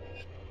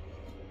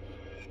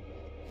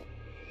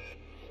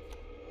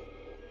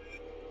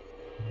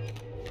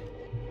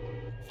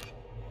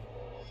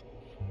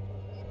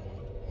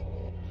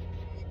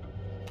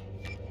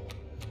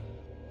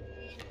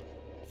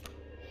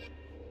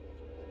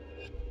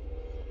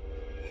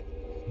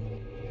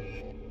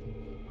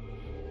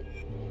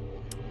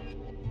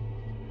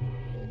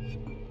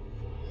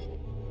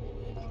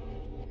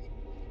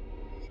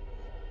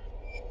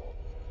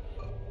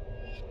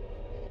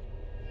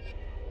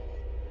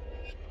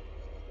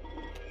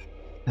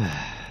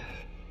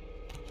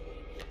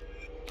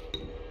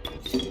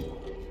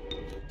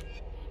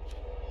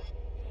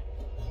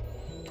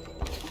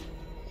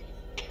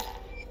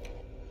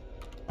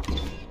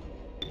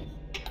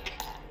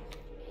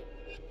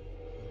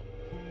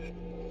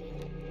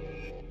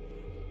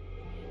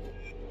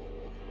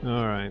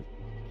 Alright.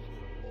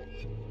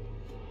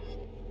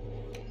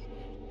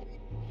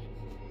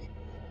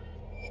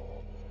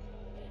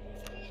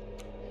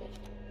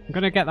 I'm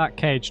gonna get that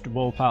caged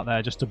wolf out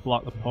there just to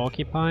block the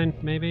porcupine,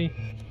 maybe?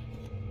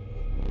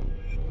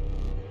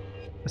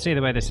 Let's see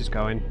the way this is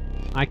going.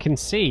 I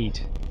concede.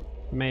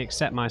 You may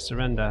accept my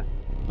surrender.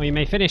 Or you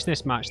may finish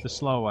this match the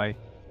slow way.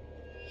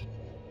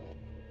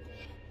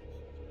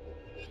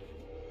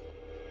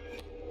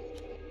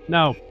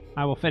 No,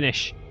 I will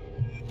finish.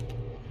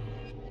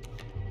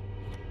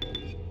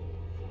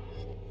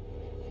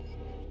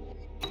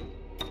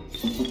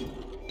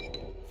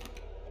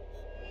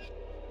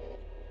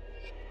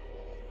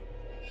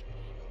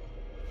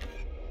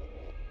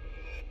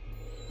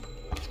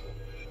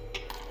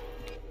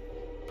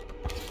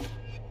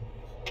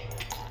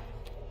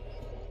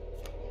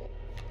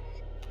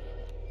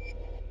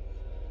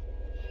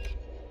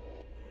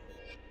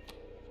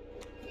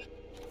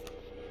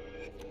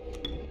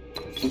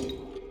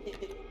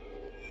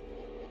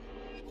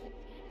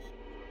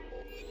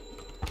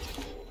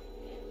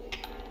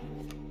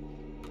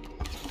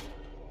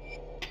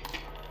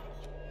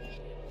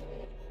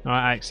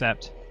 Alright, I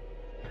accept.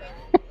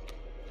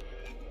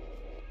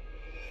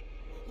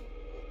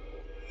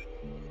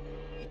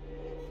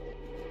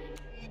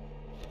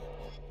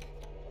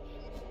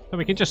 So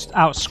we can just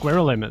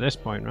out-squirrel him at this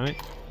point, right?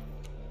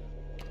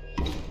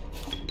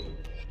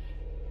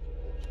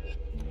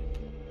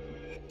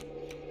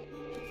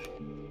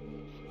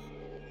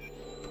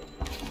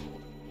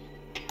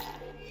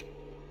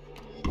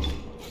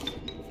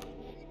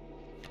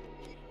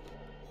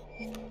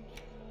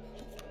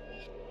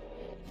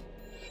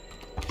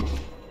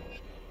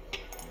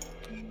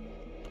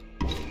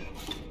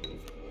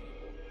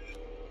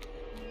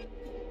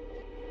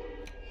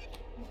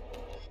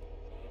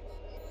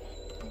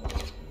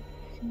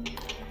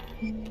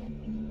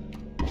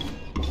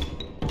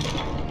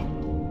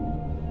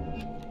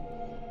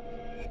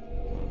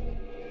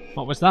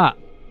 What was that?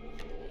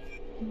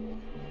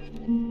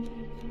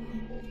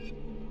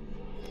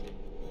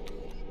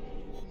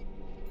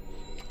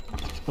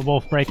 The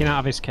wolf breaking out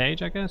of his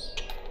cage, I guess?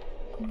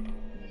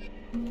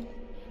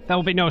 There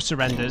will be no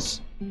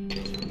surrenders.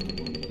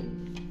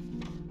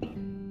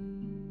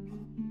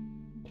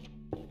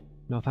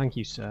 No, thank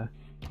you, sir.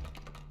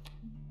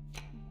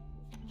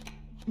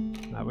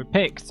 We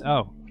picked.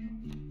 Oh.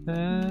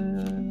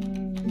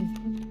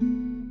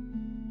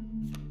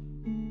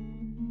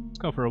 Let's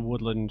go for a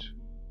woodland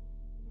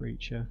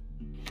creature.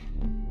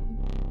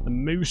 The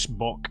moose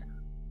buck.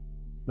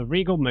 The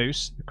regal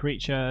moose, the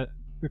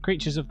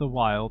creatures of the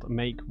wild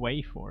make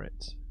way for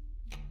it.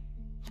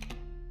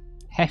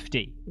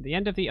 Hefty. At the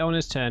end of the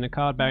owner's turn, a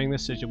card bearing the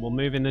sigil will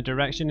move in the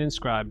direction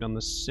inscribed on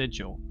the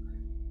sigil.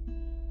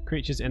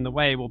 Creatures in the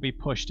way will be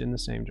pushed in the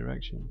same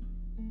direction.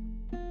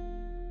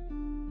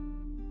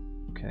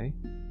 Okay.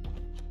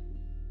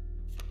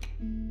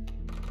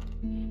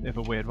 Bit of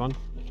a weird one.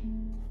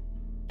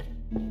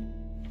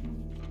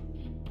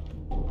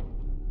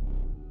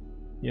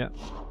 Yep.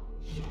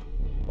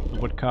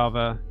 Wood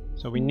carver.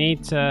 So we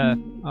need to...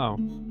 Oh.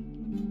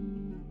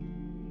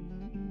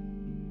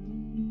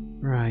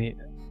 Right.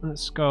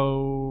 Let's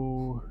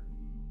go...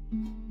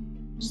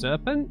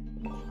 Serpent?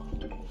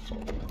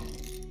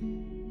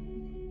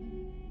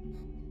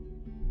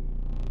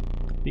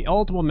 The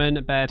old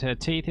woman bared her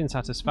teeth in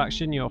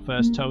satisfaction. Your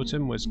first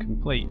totem was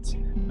complete.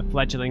 The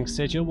fledgling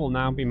sigil will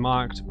now be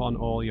marked upon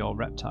all your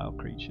reptile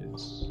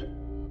creatures.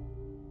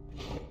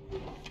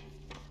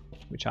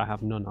 Which I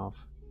have none of.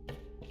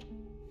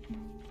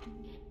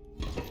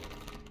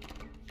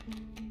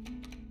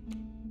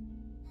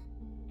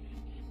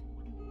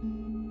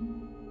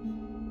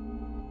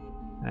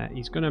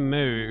 He's going to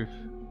move.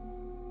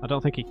 I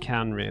don't think he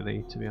can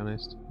really, to be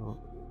honest.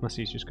 Unless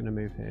he's just going to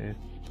move here.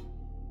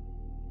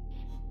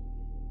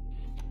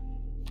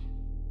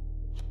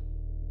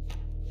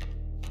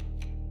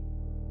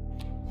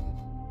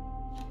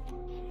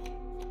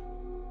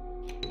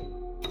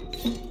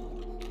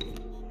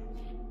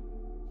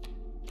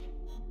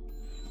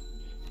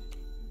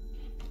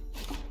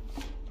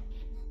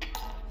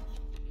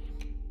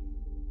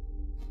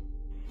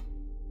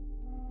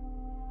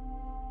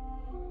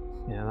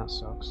 Yeah, that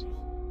sucks.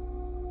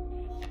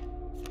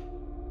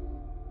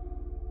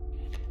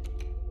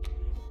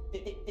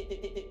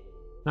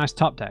 Nice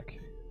top deck.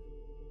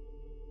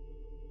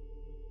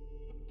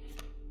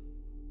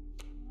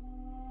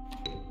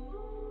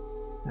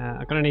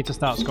 I'm gonna need to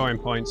start scoring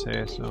points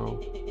here,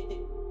 so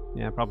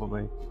yeah,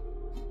 probably.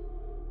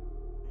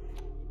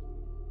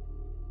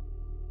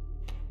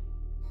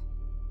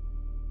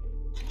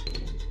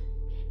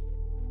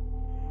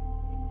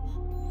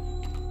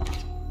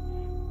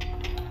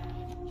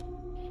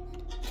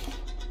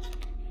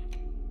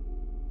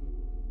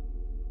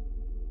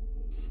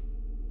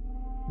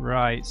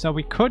 Right, so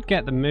we could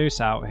get the moose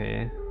out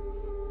here.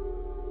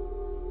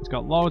 He's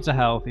got loads of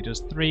health, he does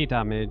 3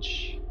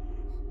 damage.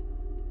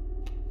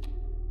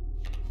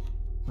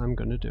 I'm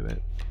gonna do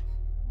it.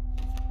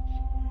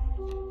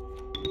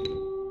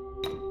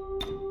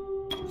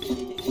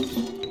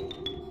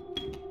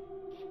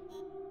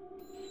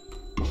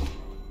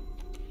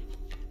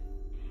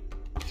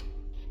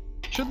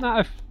 Shouldn't that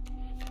have...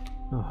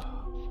 Oh.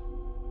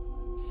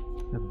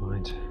 Never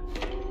mind.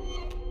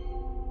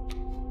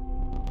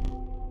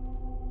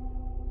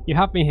 You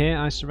have me here,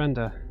 I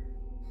surrender.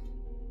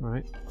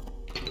 Right.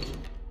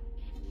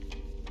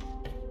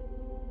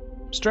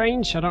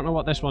 Strange, I don't know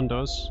what this one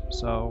does,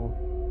 so...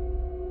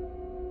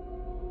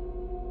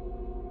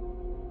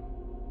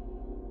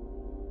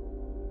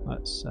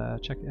 Let's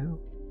check it out.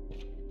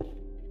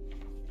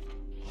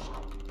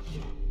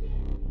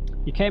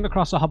 You came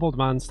across a hobbled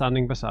man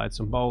standing beside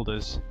some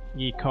boulders.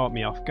 Ye caught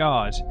me off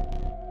guard.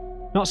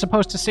 Not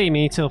supposed to see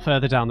me till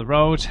further down the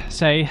road.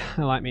 Say,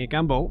 I like me a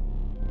gamble.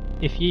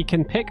 If ye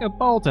can pick a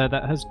boulder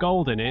that has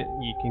gold in it,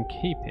 ye can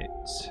keep it.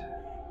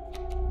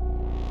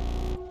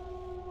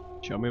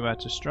 Show me where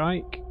to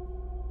strike.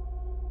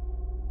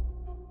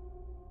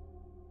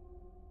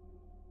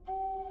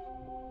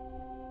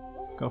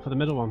 Go for the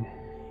middle one.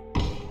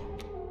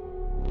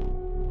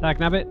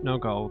 Dagnabbit, no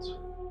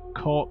gold.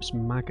 Corpse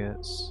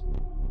maggots.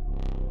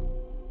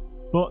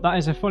 But that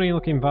is a funny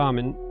looking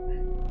varmint.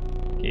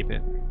 Keep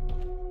it.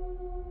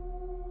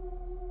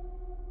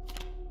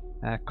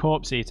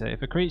 Corpse Eater.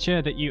 If a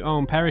creature that you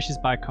own perishes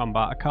by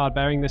combat, a card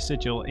bearing the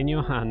sigil in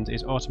your hand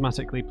is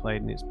automatically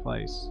played in its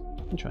place.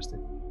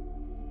 Interesting.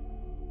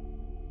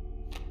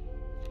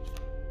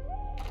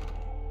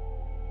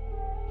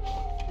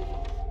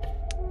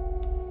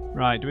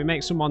 Right, do we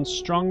make someone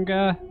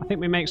stronger? I think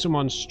we make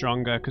someone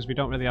stronger because we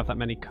don't really have that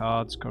many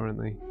cards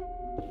currently.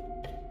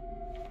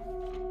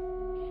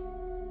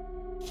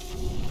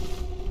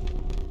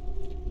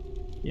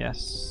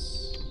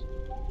 Yes.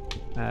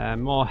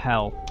 More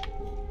health.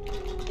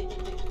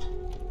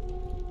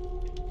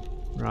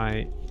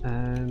 Right,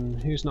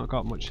 who's not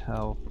got much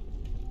health?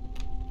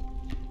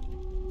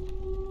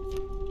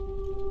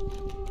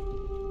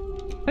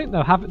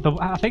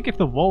 I think if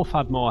the wolf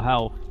had more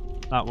health,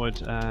 that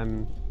would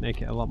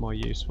make it a lot more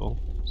useful.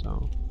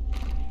 So,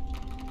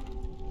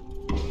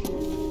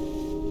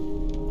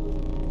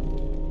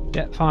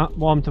 get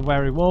warm to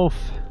wary wolf.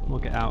 We'll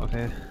get out of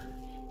here.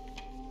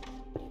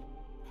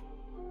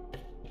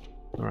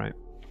 All right,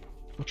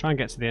 we'll try and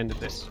get to the end of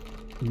this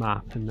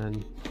map and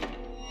then.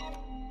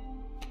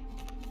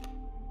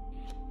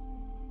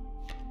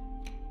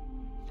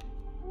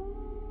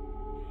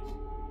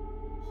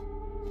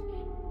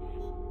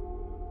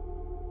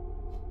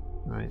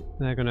 Right,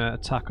 they're going to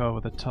attack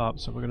over the top,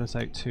 so we're going to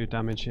take 2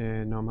 damage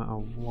here no matter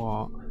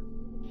what.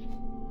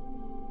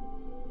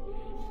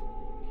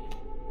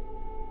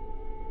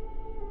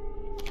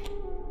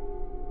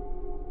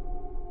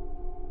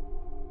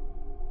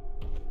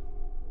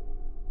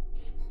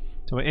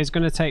 So it is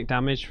going to take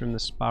damage from the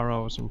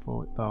sparrows,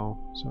 though,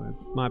 so it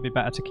might be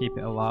better to keep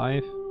it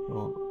alive.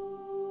 But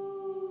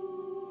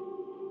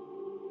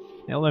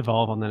it'll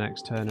evolve on the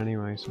next turn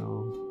anyway,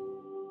 so...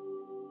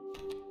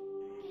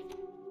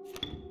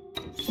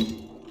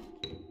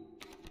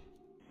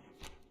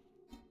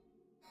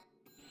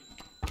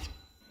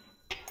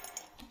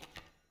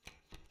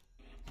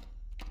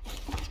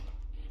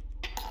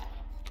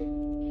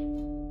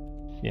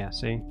 Yeah,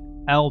 see?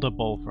 Elder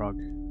Bullfrog.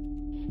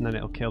 And then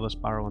it'll kill the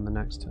sparrow on the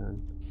next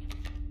turn.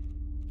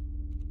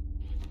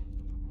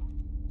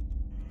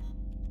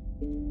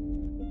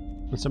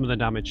 And some of the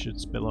damage should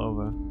spill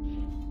over.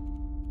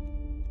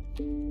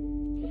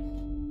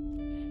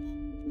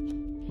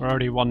 We're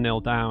already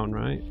 1-0 down,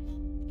 right?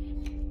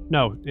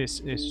 No,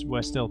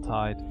 we're still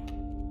tied.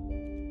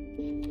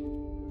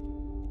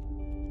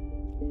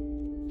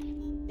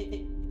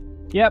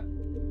 Yep,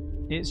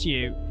 it's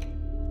you.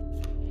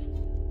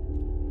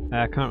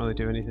 I can't really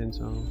do anything,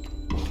 so...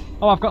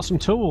 Oh, I've got some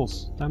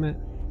tools! Damn it.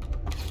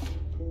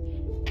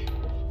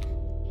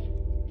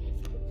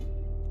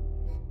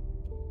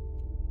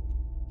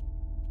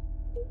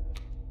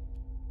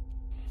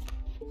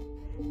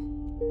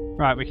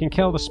 Right, we can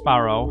kill the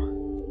sparrow.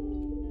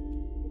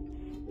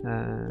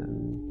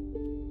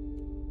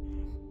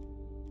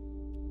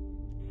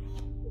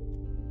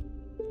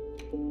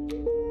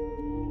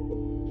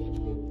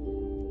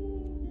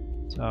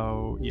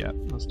 So, yeah,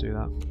 let's do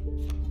that.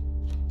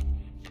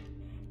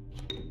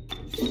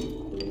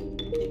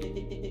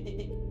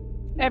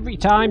 Every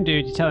time,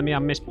 dude, you're telling me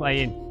I'm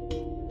misplaying.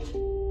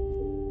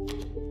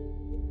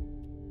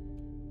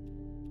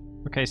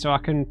 Okay, so I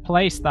can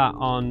place that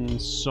on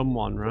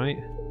someone, right?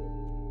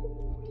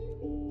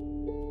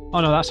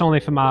 Oh no, that's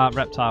only for my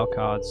reptile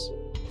cards.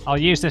 I'll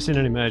use this in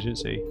an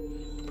emergency.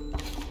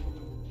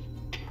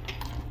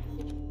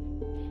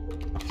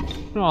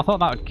 No, I thought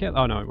that would kill...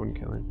 Oh no, it wouldn't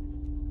kill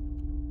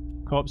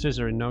him. Corpses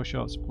are in no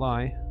short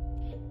supply.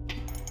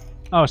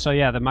 Oh, so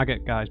yeah, the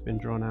maggot guy's been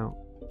drawn out.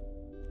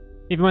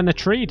 Even when the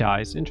tree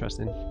dies,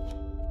 interesting.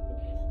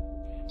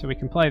 So we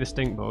can play the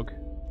stink bug.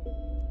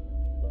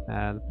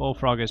 The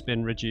bullfrog has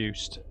been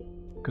reduced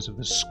because of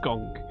the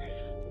skunk.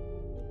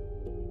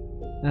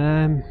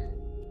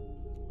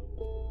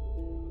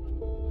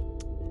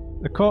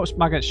 The corpse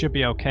maggots should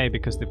be okay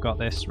because they've got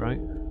this, right?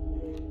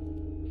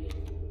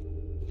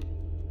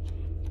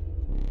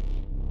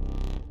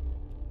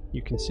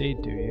 You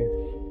concede, do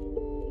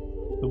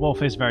you? The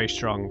wolf is very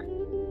strong.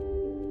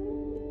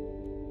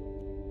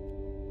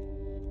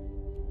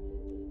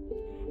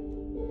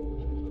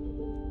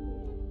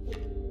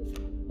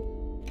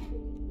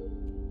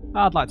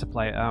 I'd like to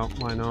play it out,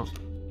 why not?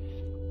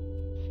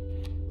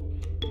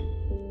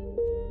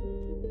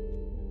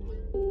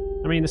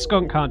 I mean, the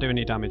skunk can't do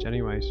any damage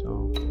anyway,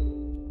 so...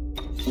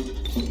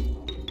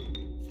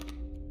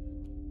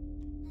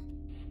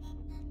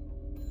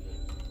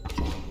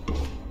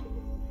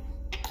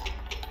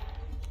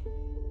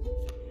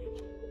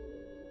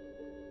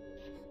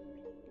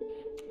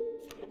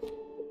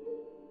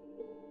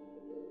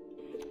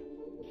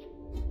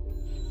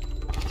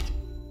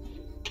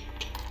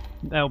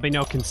 There'll be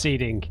no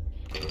conceding.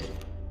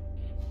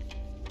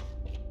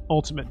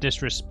 Ultimate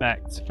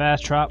disrespect. Bear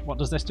trap, what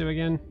does this do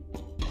again?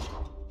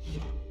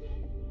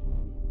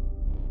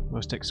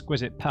 Most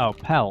exquisite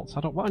pelts. I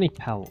don't want any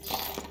pelts.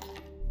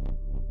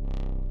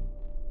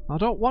 I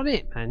don't want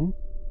it, man.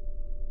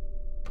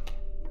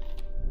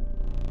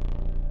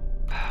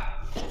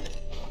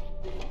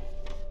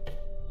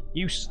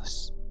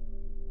 Useless.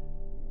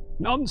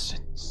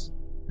 Nonsense.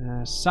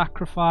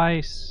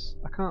 Sacrifice.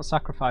 I can't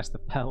sacrifice the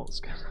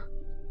pelts.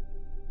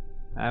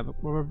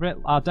 But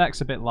our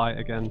deck's a bit light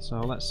again, so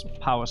let's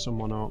power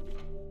someone up.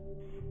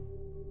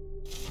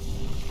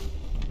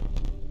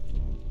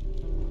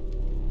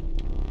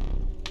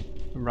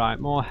 Right,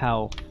 more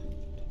health.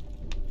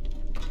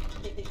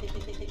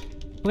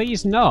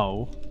 Please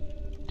no.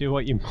 Do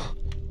what you...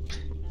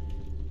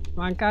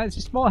 Man, guys,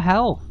 it's more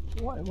health.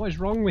 What is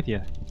wrong with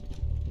you?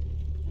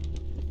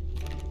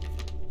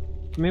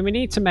 I mean, we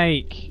need to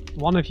make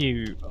one of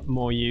you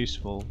more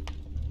useful.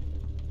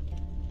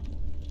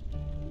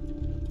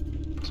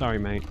 Sorry,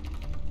 mate.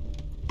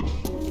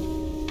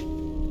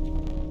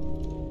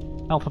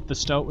 Health of the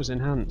stoat was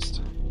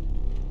enhanced.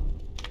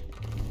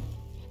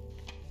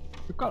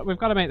 We've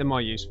got to make them more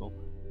useful.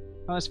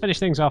 Let's finish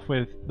things off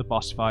with the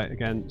boss fight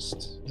against...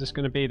 Is this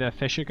going to be the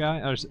fisher guy?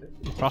 Or is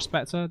it the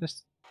prospector?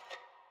 This...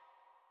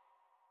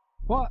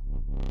 What?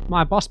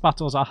 My boss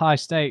battles are high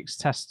stakes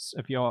tests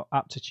of your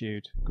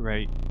aptitude.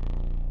 Great.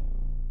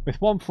 With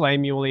one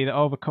flame you will either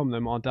overcome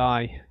them or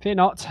die. Fear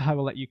not, I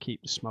will let you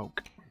keep the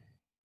smoke.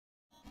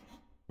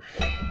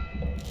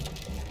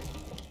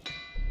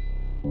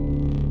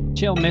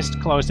 Chill mist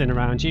closed in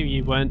around you.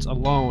 You weren't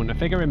alone. A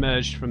figure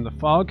emerged from the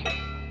fog.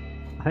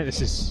 I think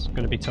this is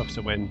going to be tough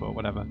to win, but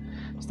whatever.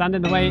 Stand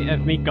in the way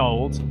of me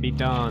gold, be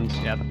darned.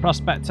 Yeah, the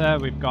prospector,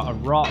 we've got a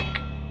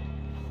rock.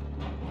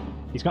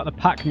 He's got the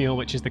pack mule,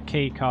 which is the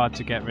key card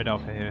to get rid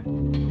of here.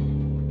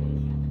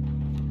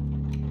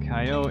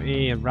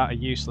 coyote, a rat, a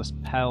useless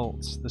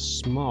pelt, the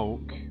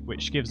smoke,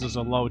 which gives us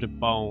a load of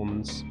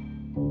bones,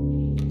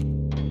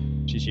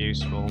 which is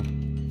useful.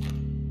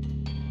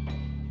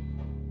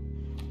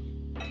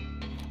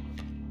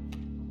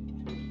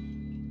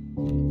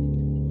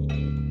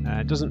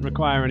 It doesn't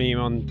require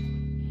anyone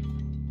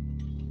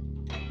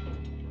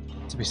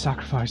to be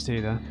sacrificed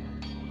either.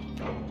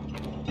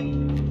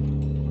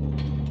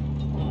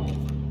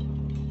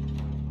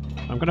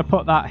 I'm going to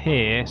put that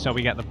here so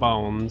we get the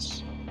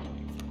bones.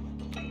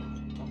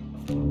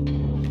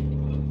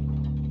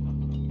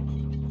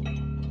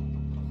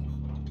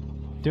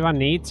 Do I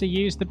need to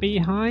use the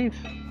beehive?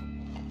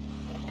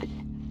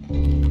 I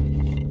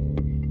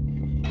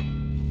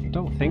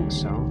don't think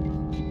so.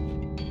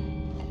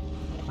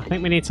 I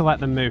think we need to let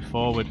them move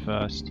forward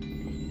first.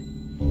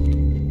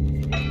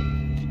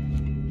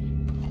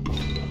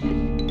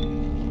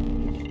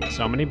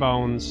 So many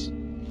bones.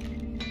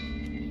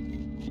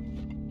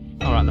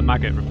 Alright, the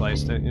maggot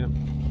replaced it, yeah.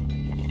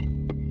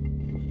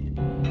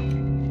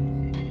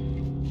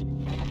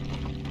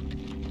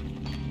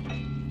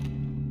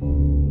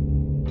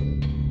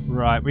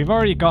 Right, we've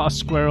already got a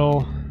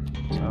squirrel,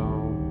 so...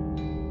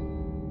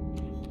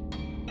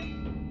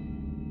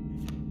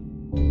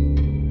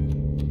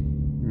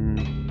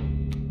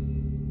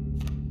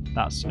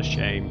 That's a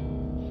shame.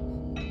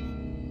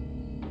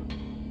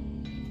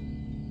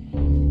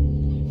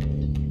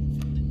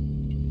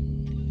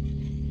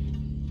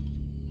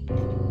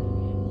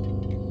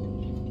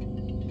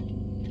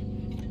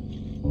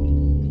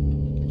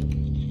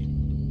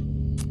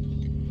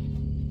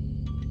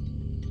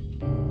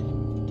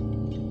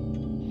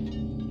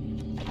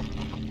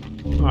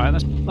 Alright,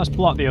 let's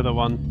block the other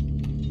one.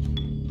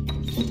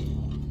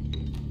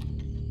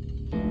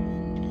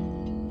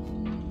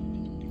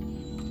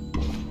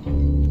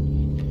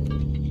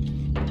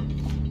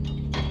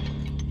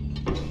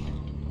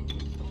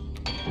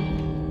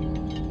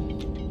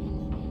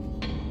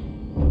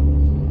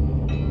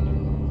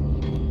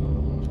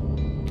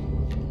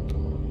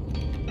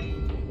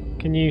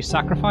 Can you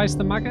sacrifice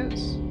the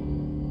maggots?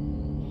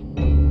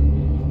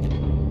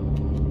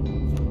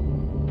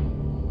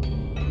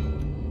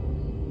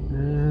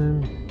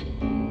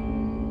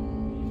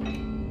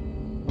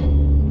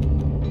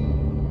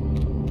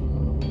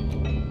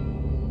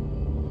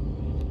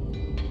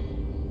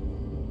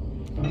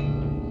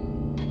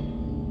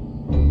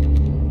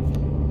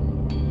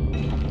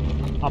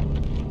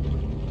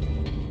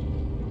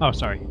 Oh,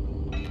 sorry.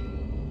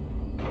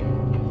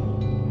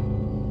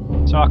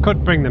 So I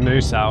could bring the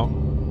moose out.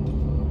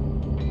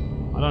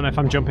 I don't know if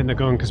I'm jumping the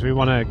gun because we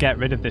want to get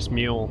rid of this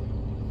mule.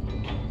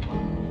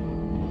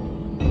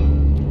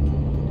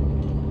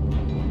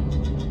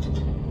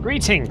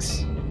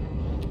 Greetings!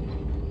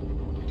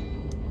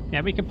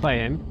 Yeah, we can play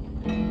him.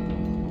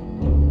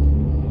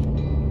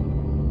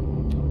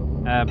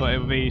 But it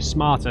would be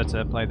smarter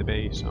to play the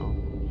bee, so...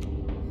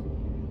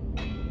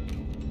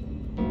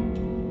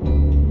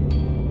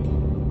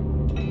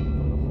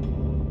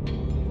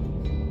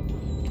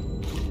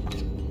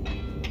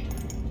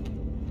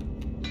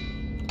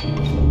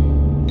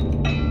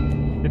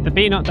 Did the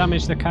bee not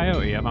damage the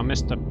coyote? Have I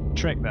missed a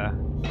trick there?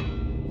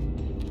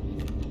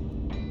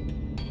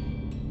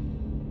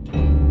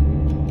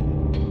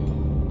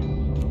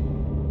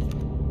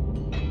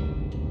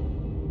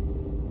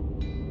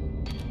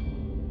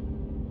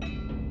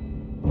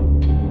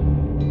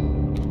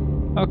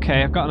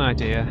 Okay, I've got an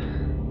idea.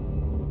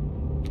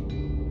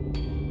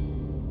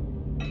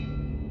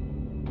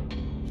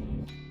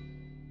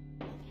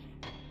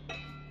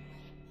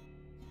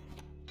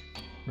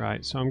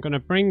 Right, so I'm going to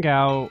bring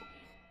out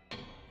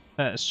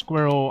a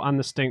squirrel and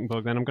the stink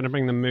bug, then I'm going to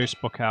bring the moose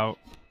buck out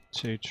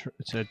to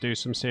do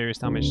some serious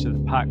damage to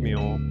the pack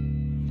mule.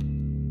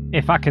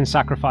 If I can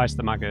sacrifice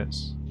the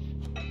maggots.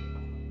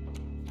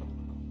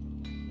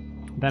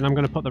 Then I'm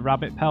going to put the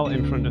rabbit pelt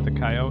in front of the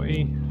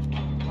coyote.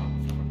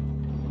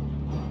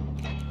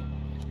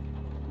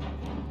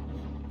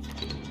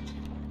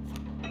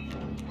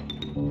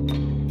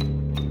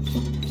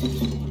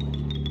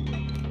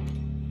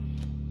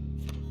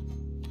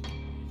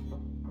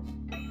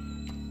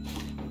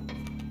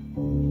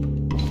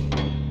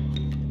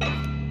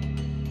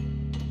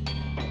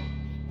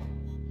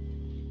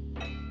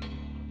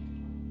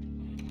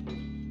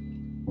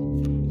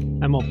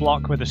 Then we'll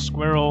block with a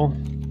squirrel.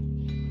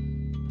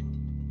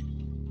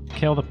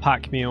 Kill the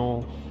pack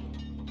mule.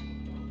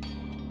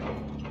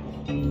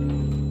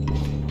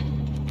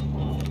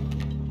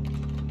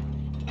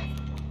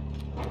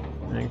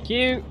 Thank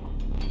you.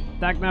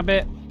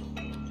 Dagnabbit.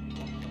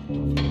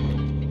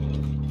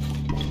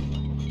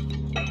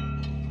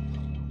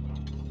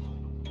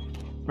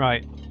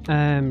 Right.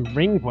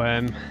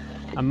 Ringworm,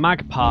 a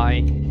magpie,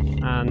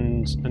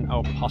 and an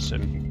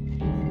opossum.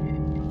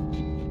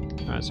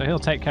 Alright, so he'll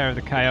take care of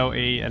the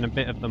coyote and a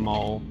bit of the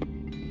mole.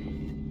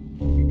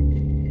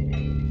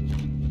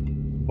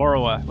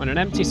 Borrower. When an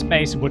empty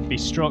space would be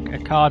struck, a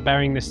card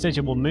bearing this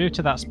sigil will move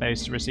to that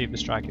space to receive the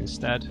strike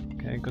instead.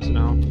 Okay, good to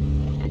know.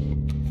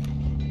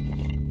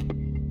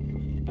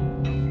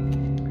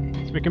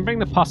 So we can bring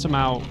the possum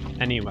out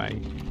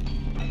anyway.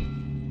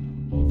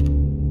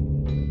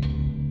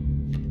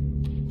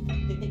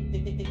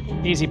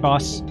 Easy,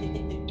 boss.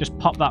 Just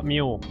pop that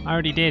mule. I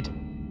already did.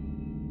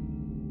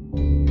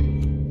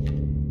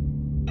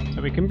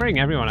 So we can bring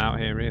everyone out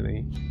here,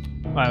 really.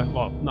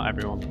 Well, not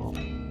everyone. But...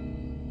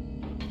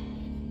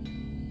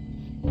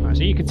 Right,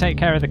 so you can take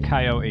care of the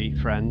coyote,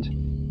 friend.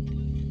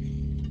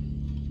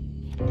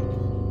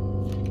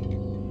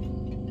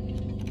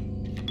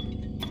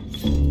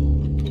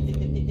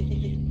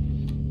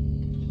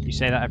 You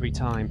say that every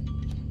time.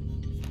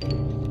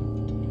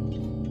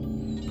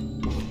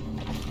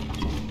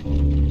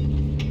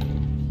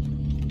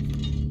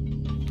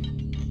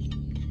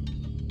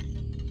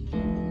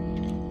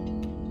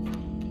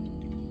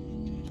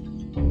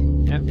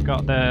 Yep, we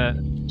got the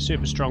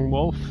super strong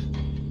wolf,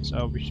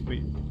 so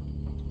we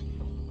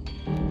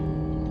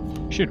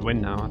should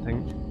win now, I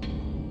think.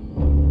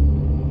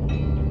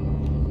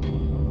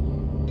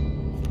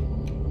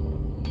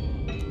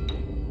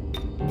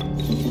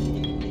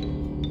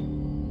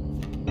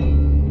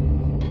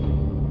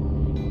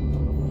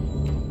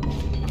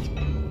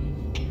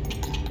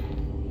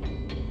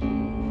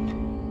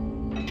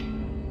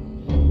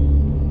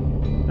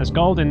 There's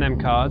gold in them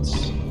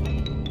cards.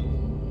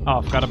 Oh,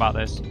 I forgot about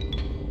this.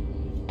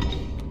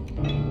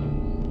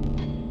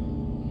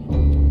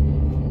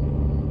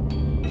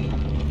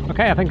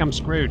 Okay, I think I'm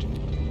screwed.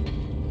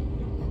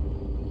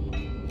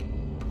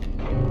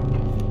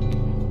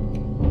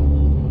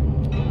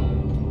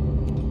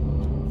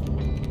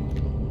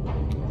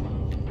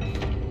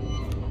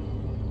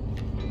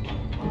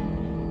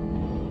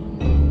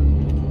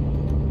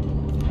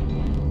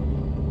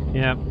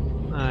 Yep,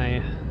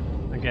 I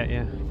get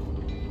you.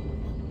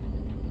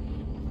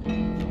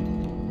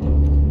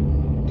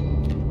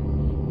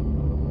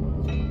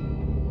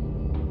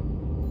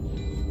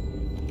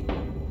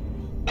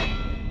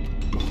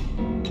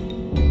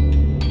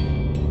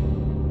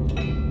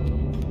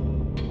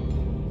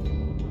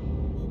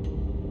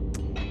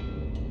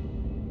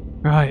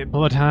 Right,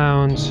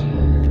 bloodhounds.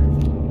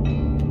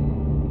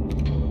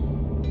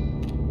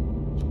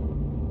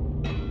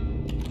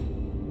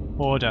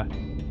 Order.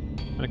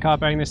 When a card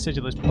bearing this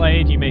sigil is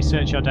played, you may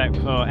search your deck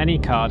for any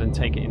card and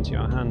take it into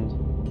your hand.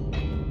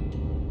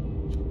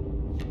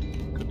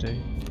 Could do.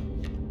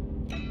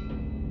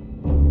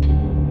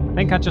 I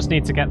think I just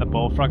need to get the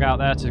bullfrog out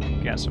there to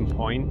get some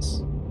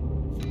points.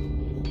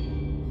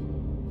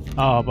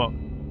 Oh, but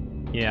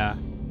yeah.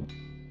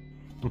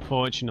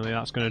 Unfortunately,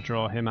 that's going to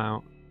draw him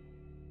out.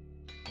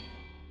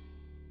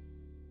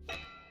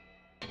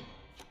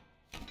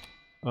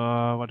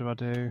 What do I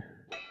do?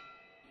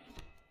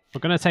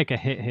 We're going to take a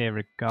hit here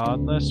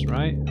regardless,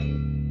 right? I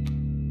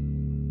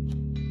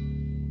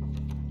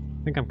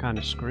think I'm kind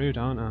of screwed,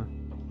 aren't I?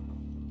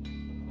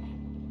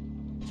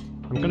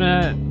 I'm going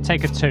to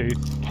take a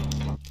tooth.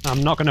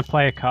 I'm not going to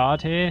play a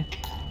card here.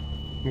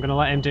 I'm going to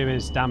let him do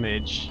his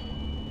damage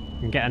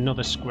and get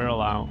another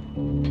squirrel out.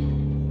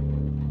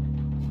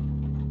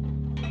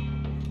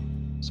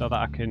 So that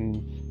I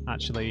can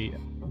actually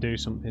do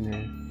something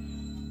here.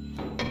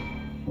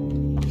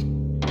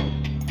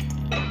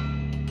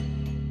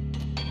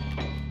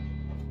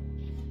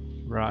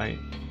 Right.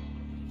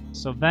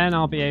 So then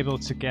I'll be able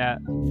to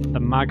get the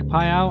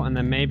magpie out, and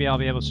then maybe I'll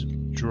be able to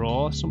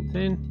draw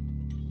something.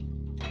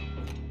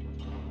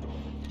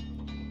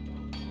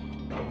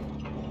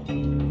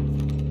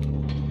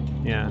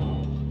 Yeah.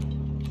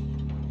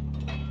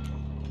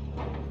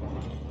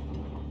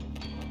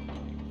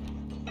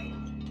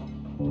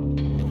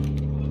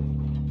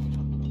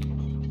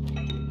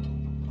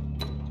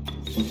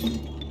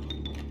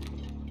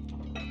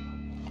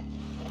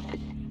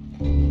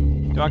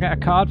 Do I get a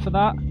card for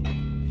that?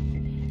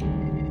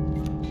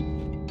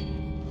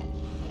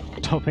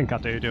 Don't think I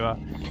do I?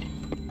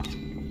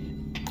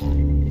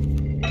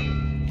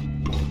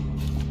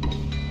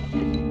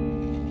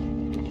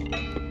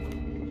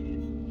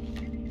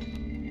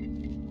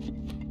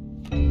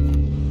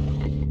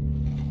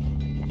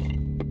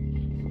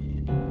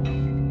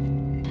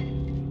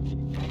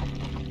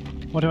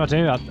 What do I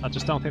do? I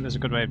just don't think there's a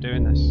good way of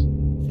doing this.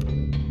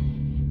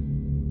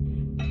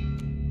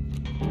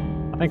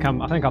 I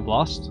think I've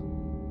lost.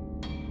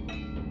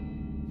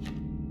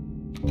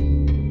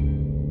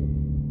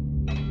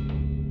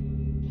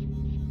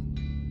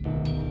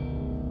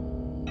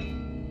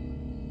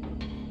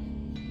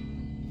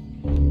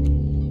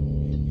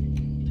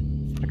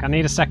 I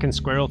need a second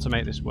squirrel to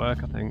make this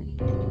work, I think.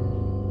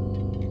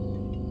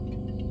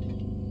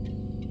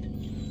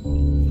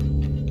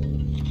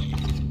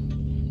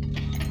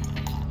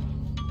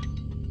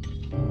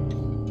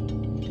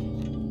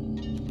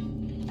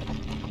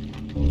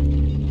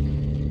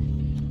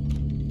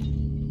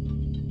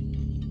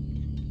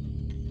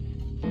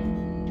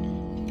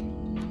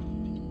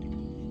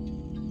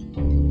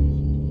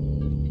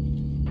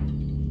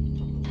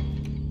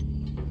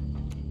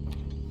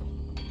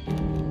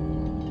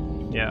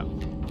 Yeah.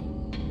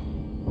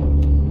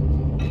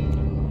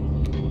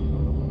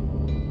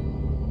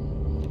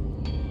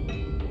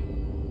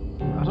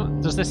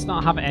 Does this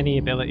not have any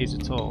abilities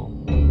at all?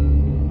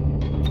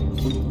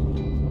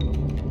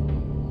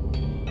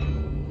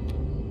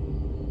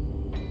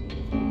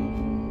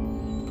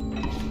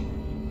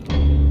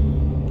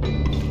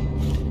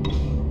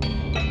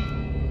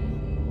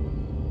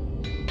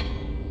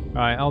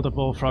 Right, Elder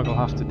Bullfrog will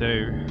have to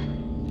do.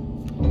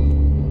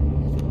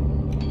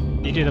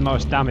 You do the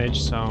most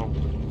damage, so...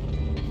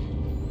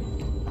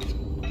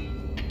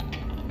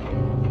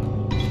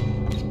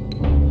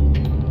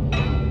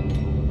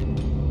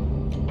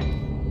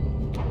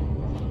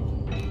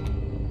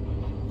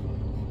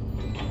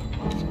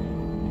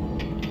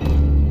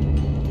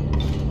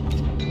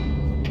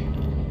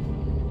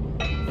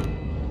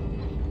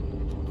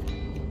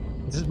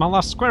 This is my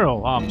last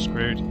squirrel. Oh, I'm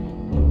screwed.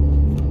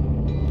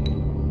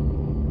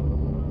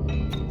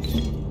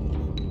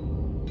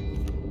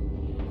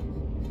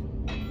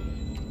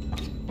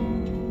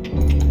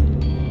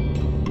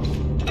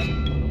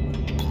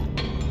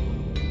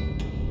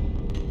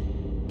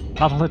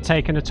 Battle had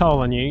taken a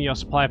toll on you. Your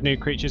supply of new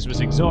creatures was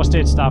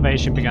exhausted.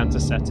 Starvation began to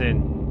set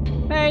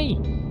in. Hey!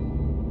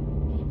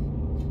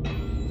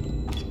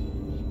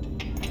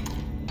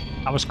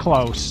 I was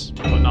close,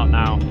 but not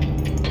now.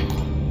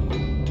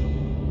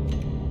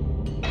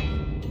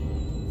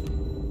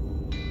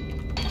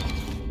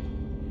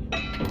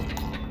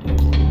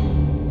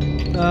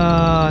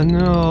 Ah,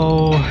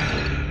 no.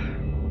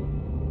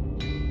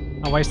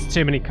 I wasted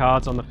too many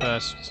cards on the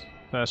first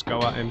go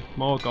at him.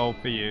 More gold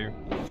for you.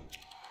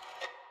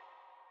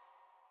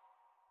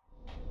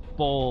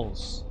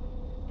 Balls.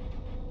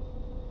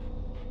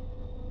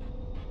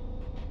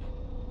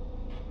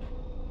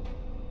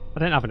 I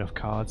didn't have enough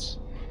cards.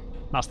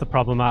 That's the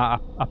problem. I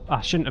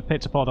shouldn't have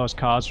picked up all those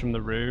cards from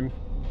the room.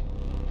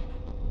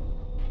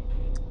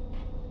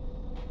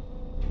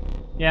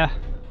 Yeah.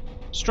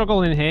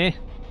 Struggle in here.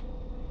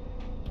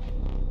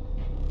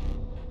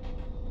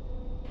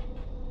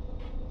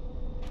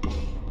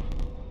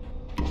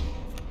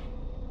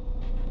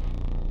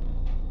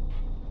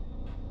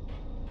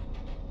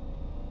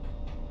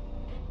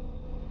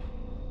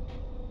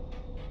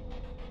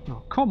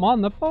 Oh, come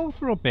on, they're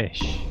both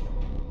rubbish.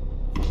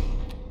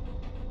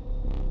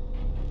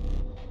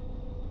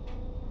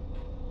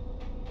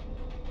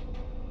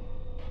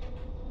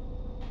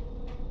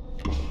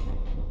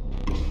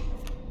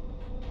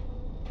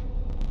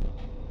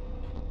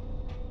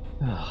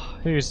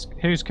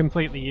 Who's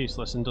completely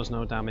useless and does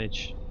no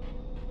damage?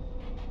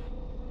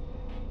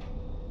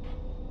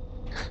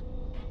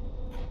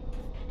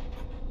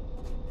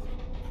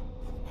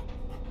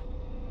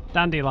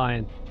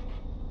 Dandelion.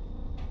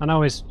 I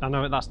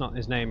know that's not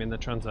his name in the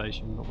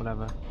translation, but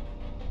whatever.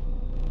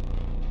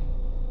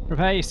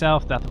 Prepare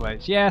yourself, death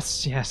awaits.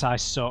 Yes, yes, I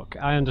suck.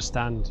 I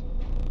understand.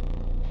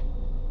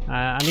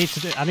 I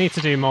need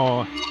to do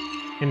more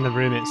in the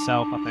room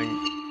itself, I think.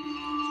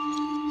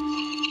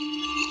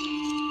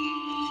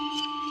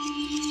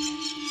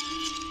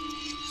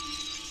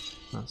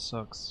 That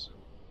sucks.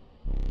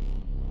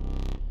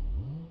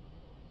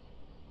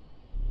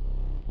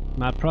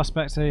 Mad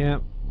Prospector, yeah.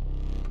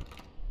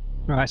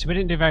 Right, so we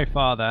didn't do very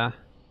far there.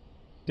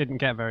 Didn't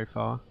get very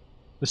far.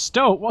 The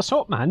Stoat, what's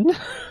up, man?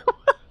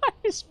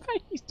 His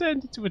face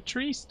turned into a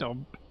tree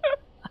stump.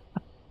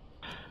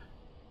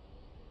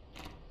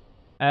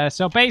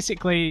 So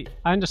basically,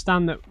 I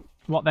understand that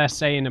what they're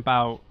saying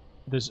about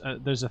there's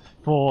a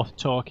fourth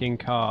talking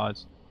card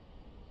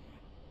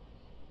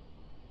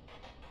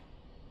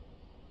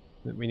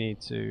that we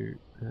need to.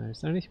 Is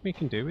there anything we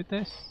can do with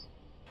this?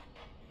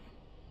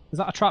 Is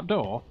that a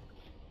trapdoor?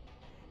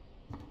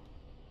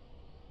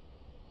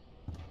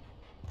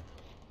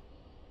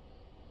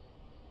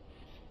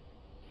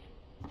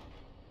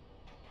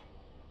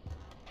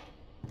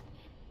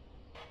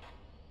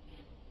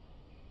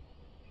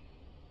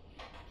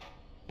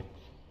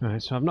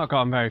 Right, so I've not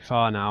gotten very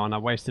far now, and I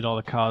wasted all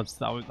the cards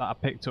that I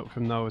picked up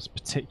from those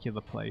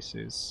particular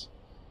places.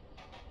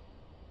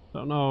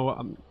 Don't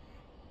know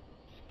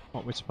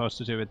what we're supposed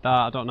to do with that.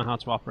 I don't know how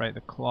to operate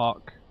the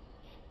clock.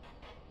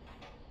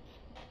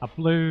 I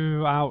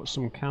blew out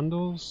some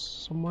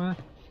candles somewhere.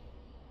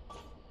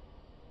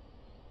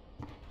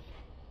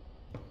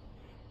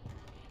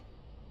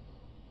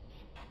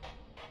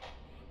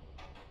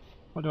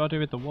 What do I do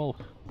with the wolf?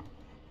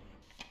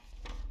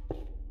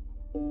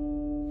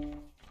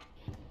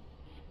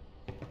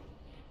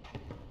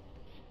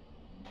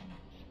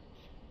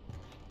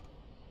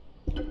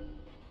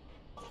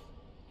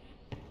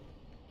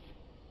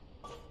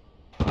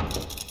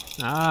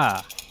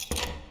 Ah.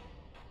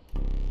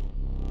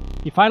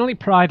 You finally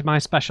pried my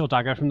special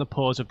dagger from the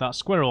paws of that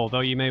squirrel, though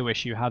you may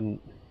wish you hadn't.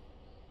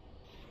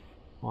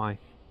 Why?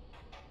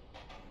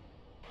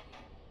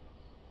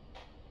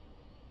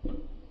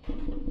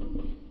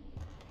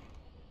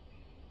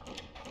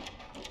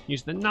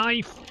 Use the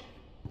knife!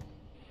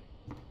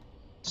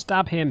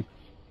 Stab him!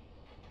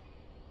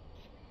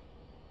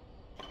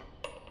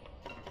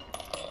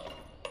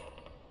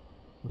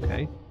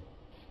 Okay.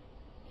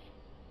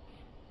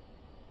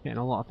 Getting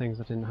a lot of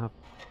things I didn't have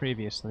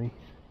previously.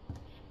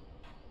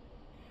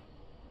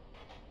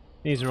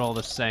 These are all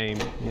the same,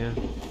 yeah.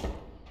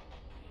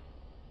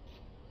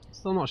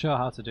 Still not sure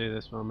how to do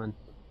this one, man.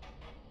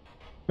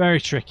 Very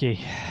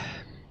tricky.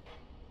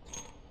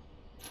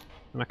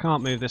 And I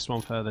can't move this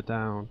one further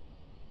down.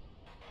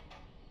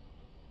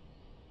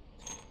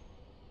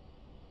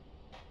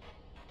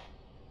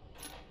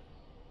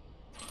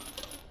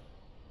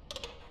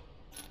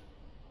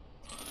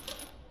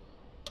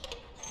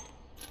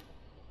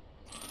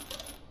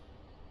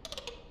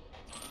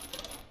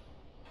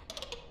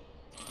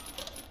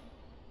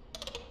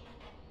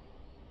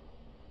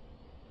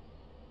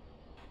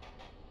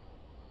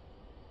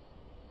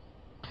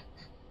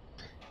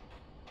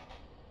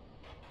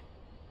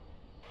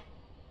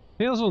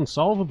 feels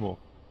unsolvable.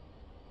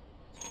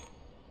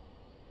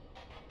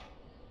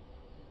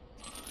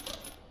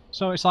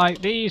 So it's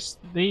like these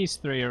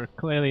three are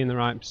clearly in the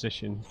right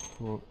position.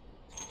 But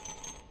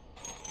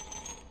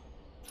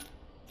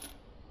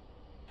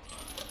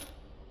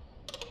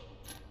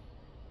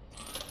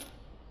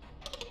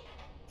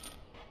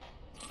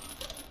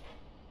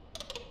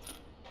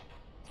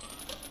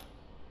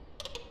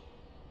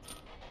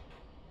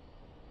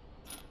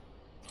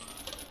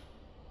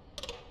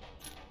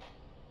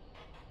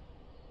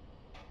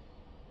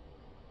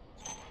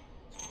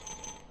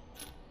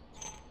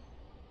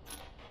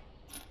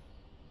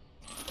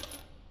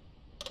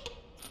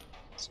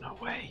there's no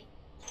way.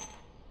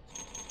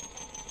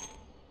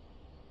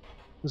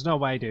 There's no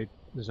way, dude.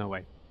 There's no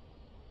way.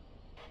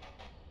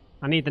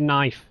 I need the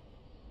knife.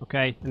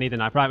 Okay, I need the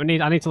knife. Right,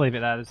 I need to leave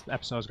it there. This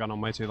episode's gone on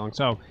way too long.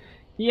 So,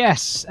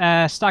 yes,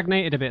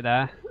 stagnated a bit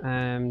there.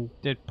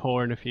 Did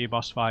pour in a few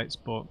boss fights,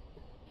 but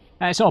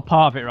it's all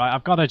part of it, right?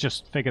 I've got to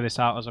just figure this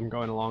out as I'm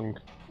going along.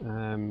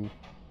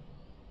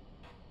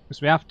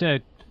 Because we have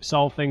to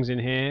solve things in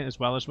here as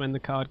well as win the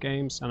card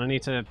games, and I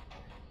need to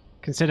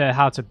consider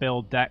how to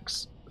build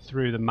decks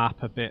through the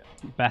map a bit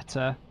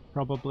better,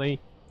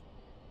 probably.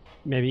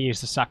 Maybe use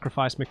the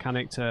sacrifice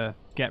mechanic to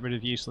get rid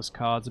of useless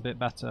cards a bit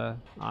better.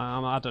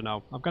 I don't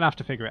know. I'm going to have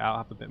to figure it out,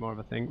 have a bit more of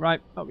a think.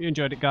 Right, hope you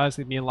enjoyed it, guys.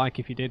 Leave me a like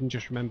if you did, and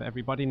just remember,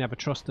 everybody, never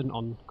trust an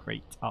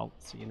on-crate. I'll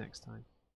see you next time.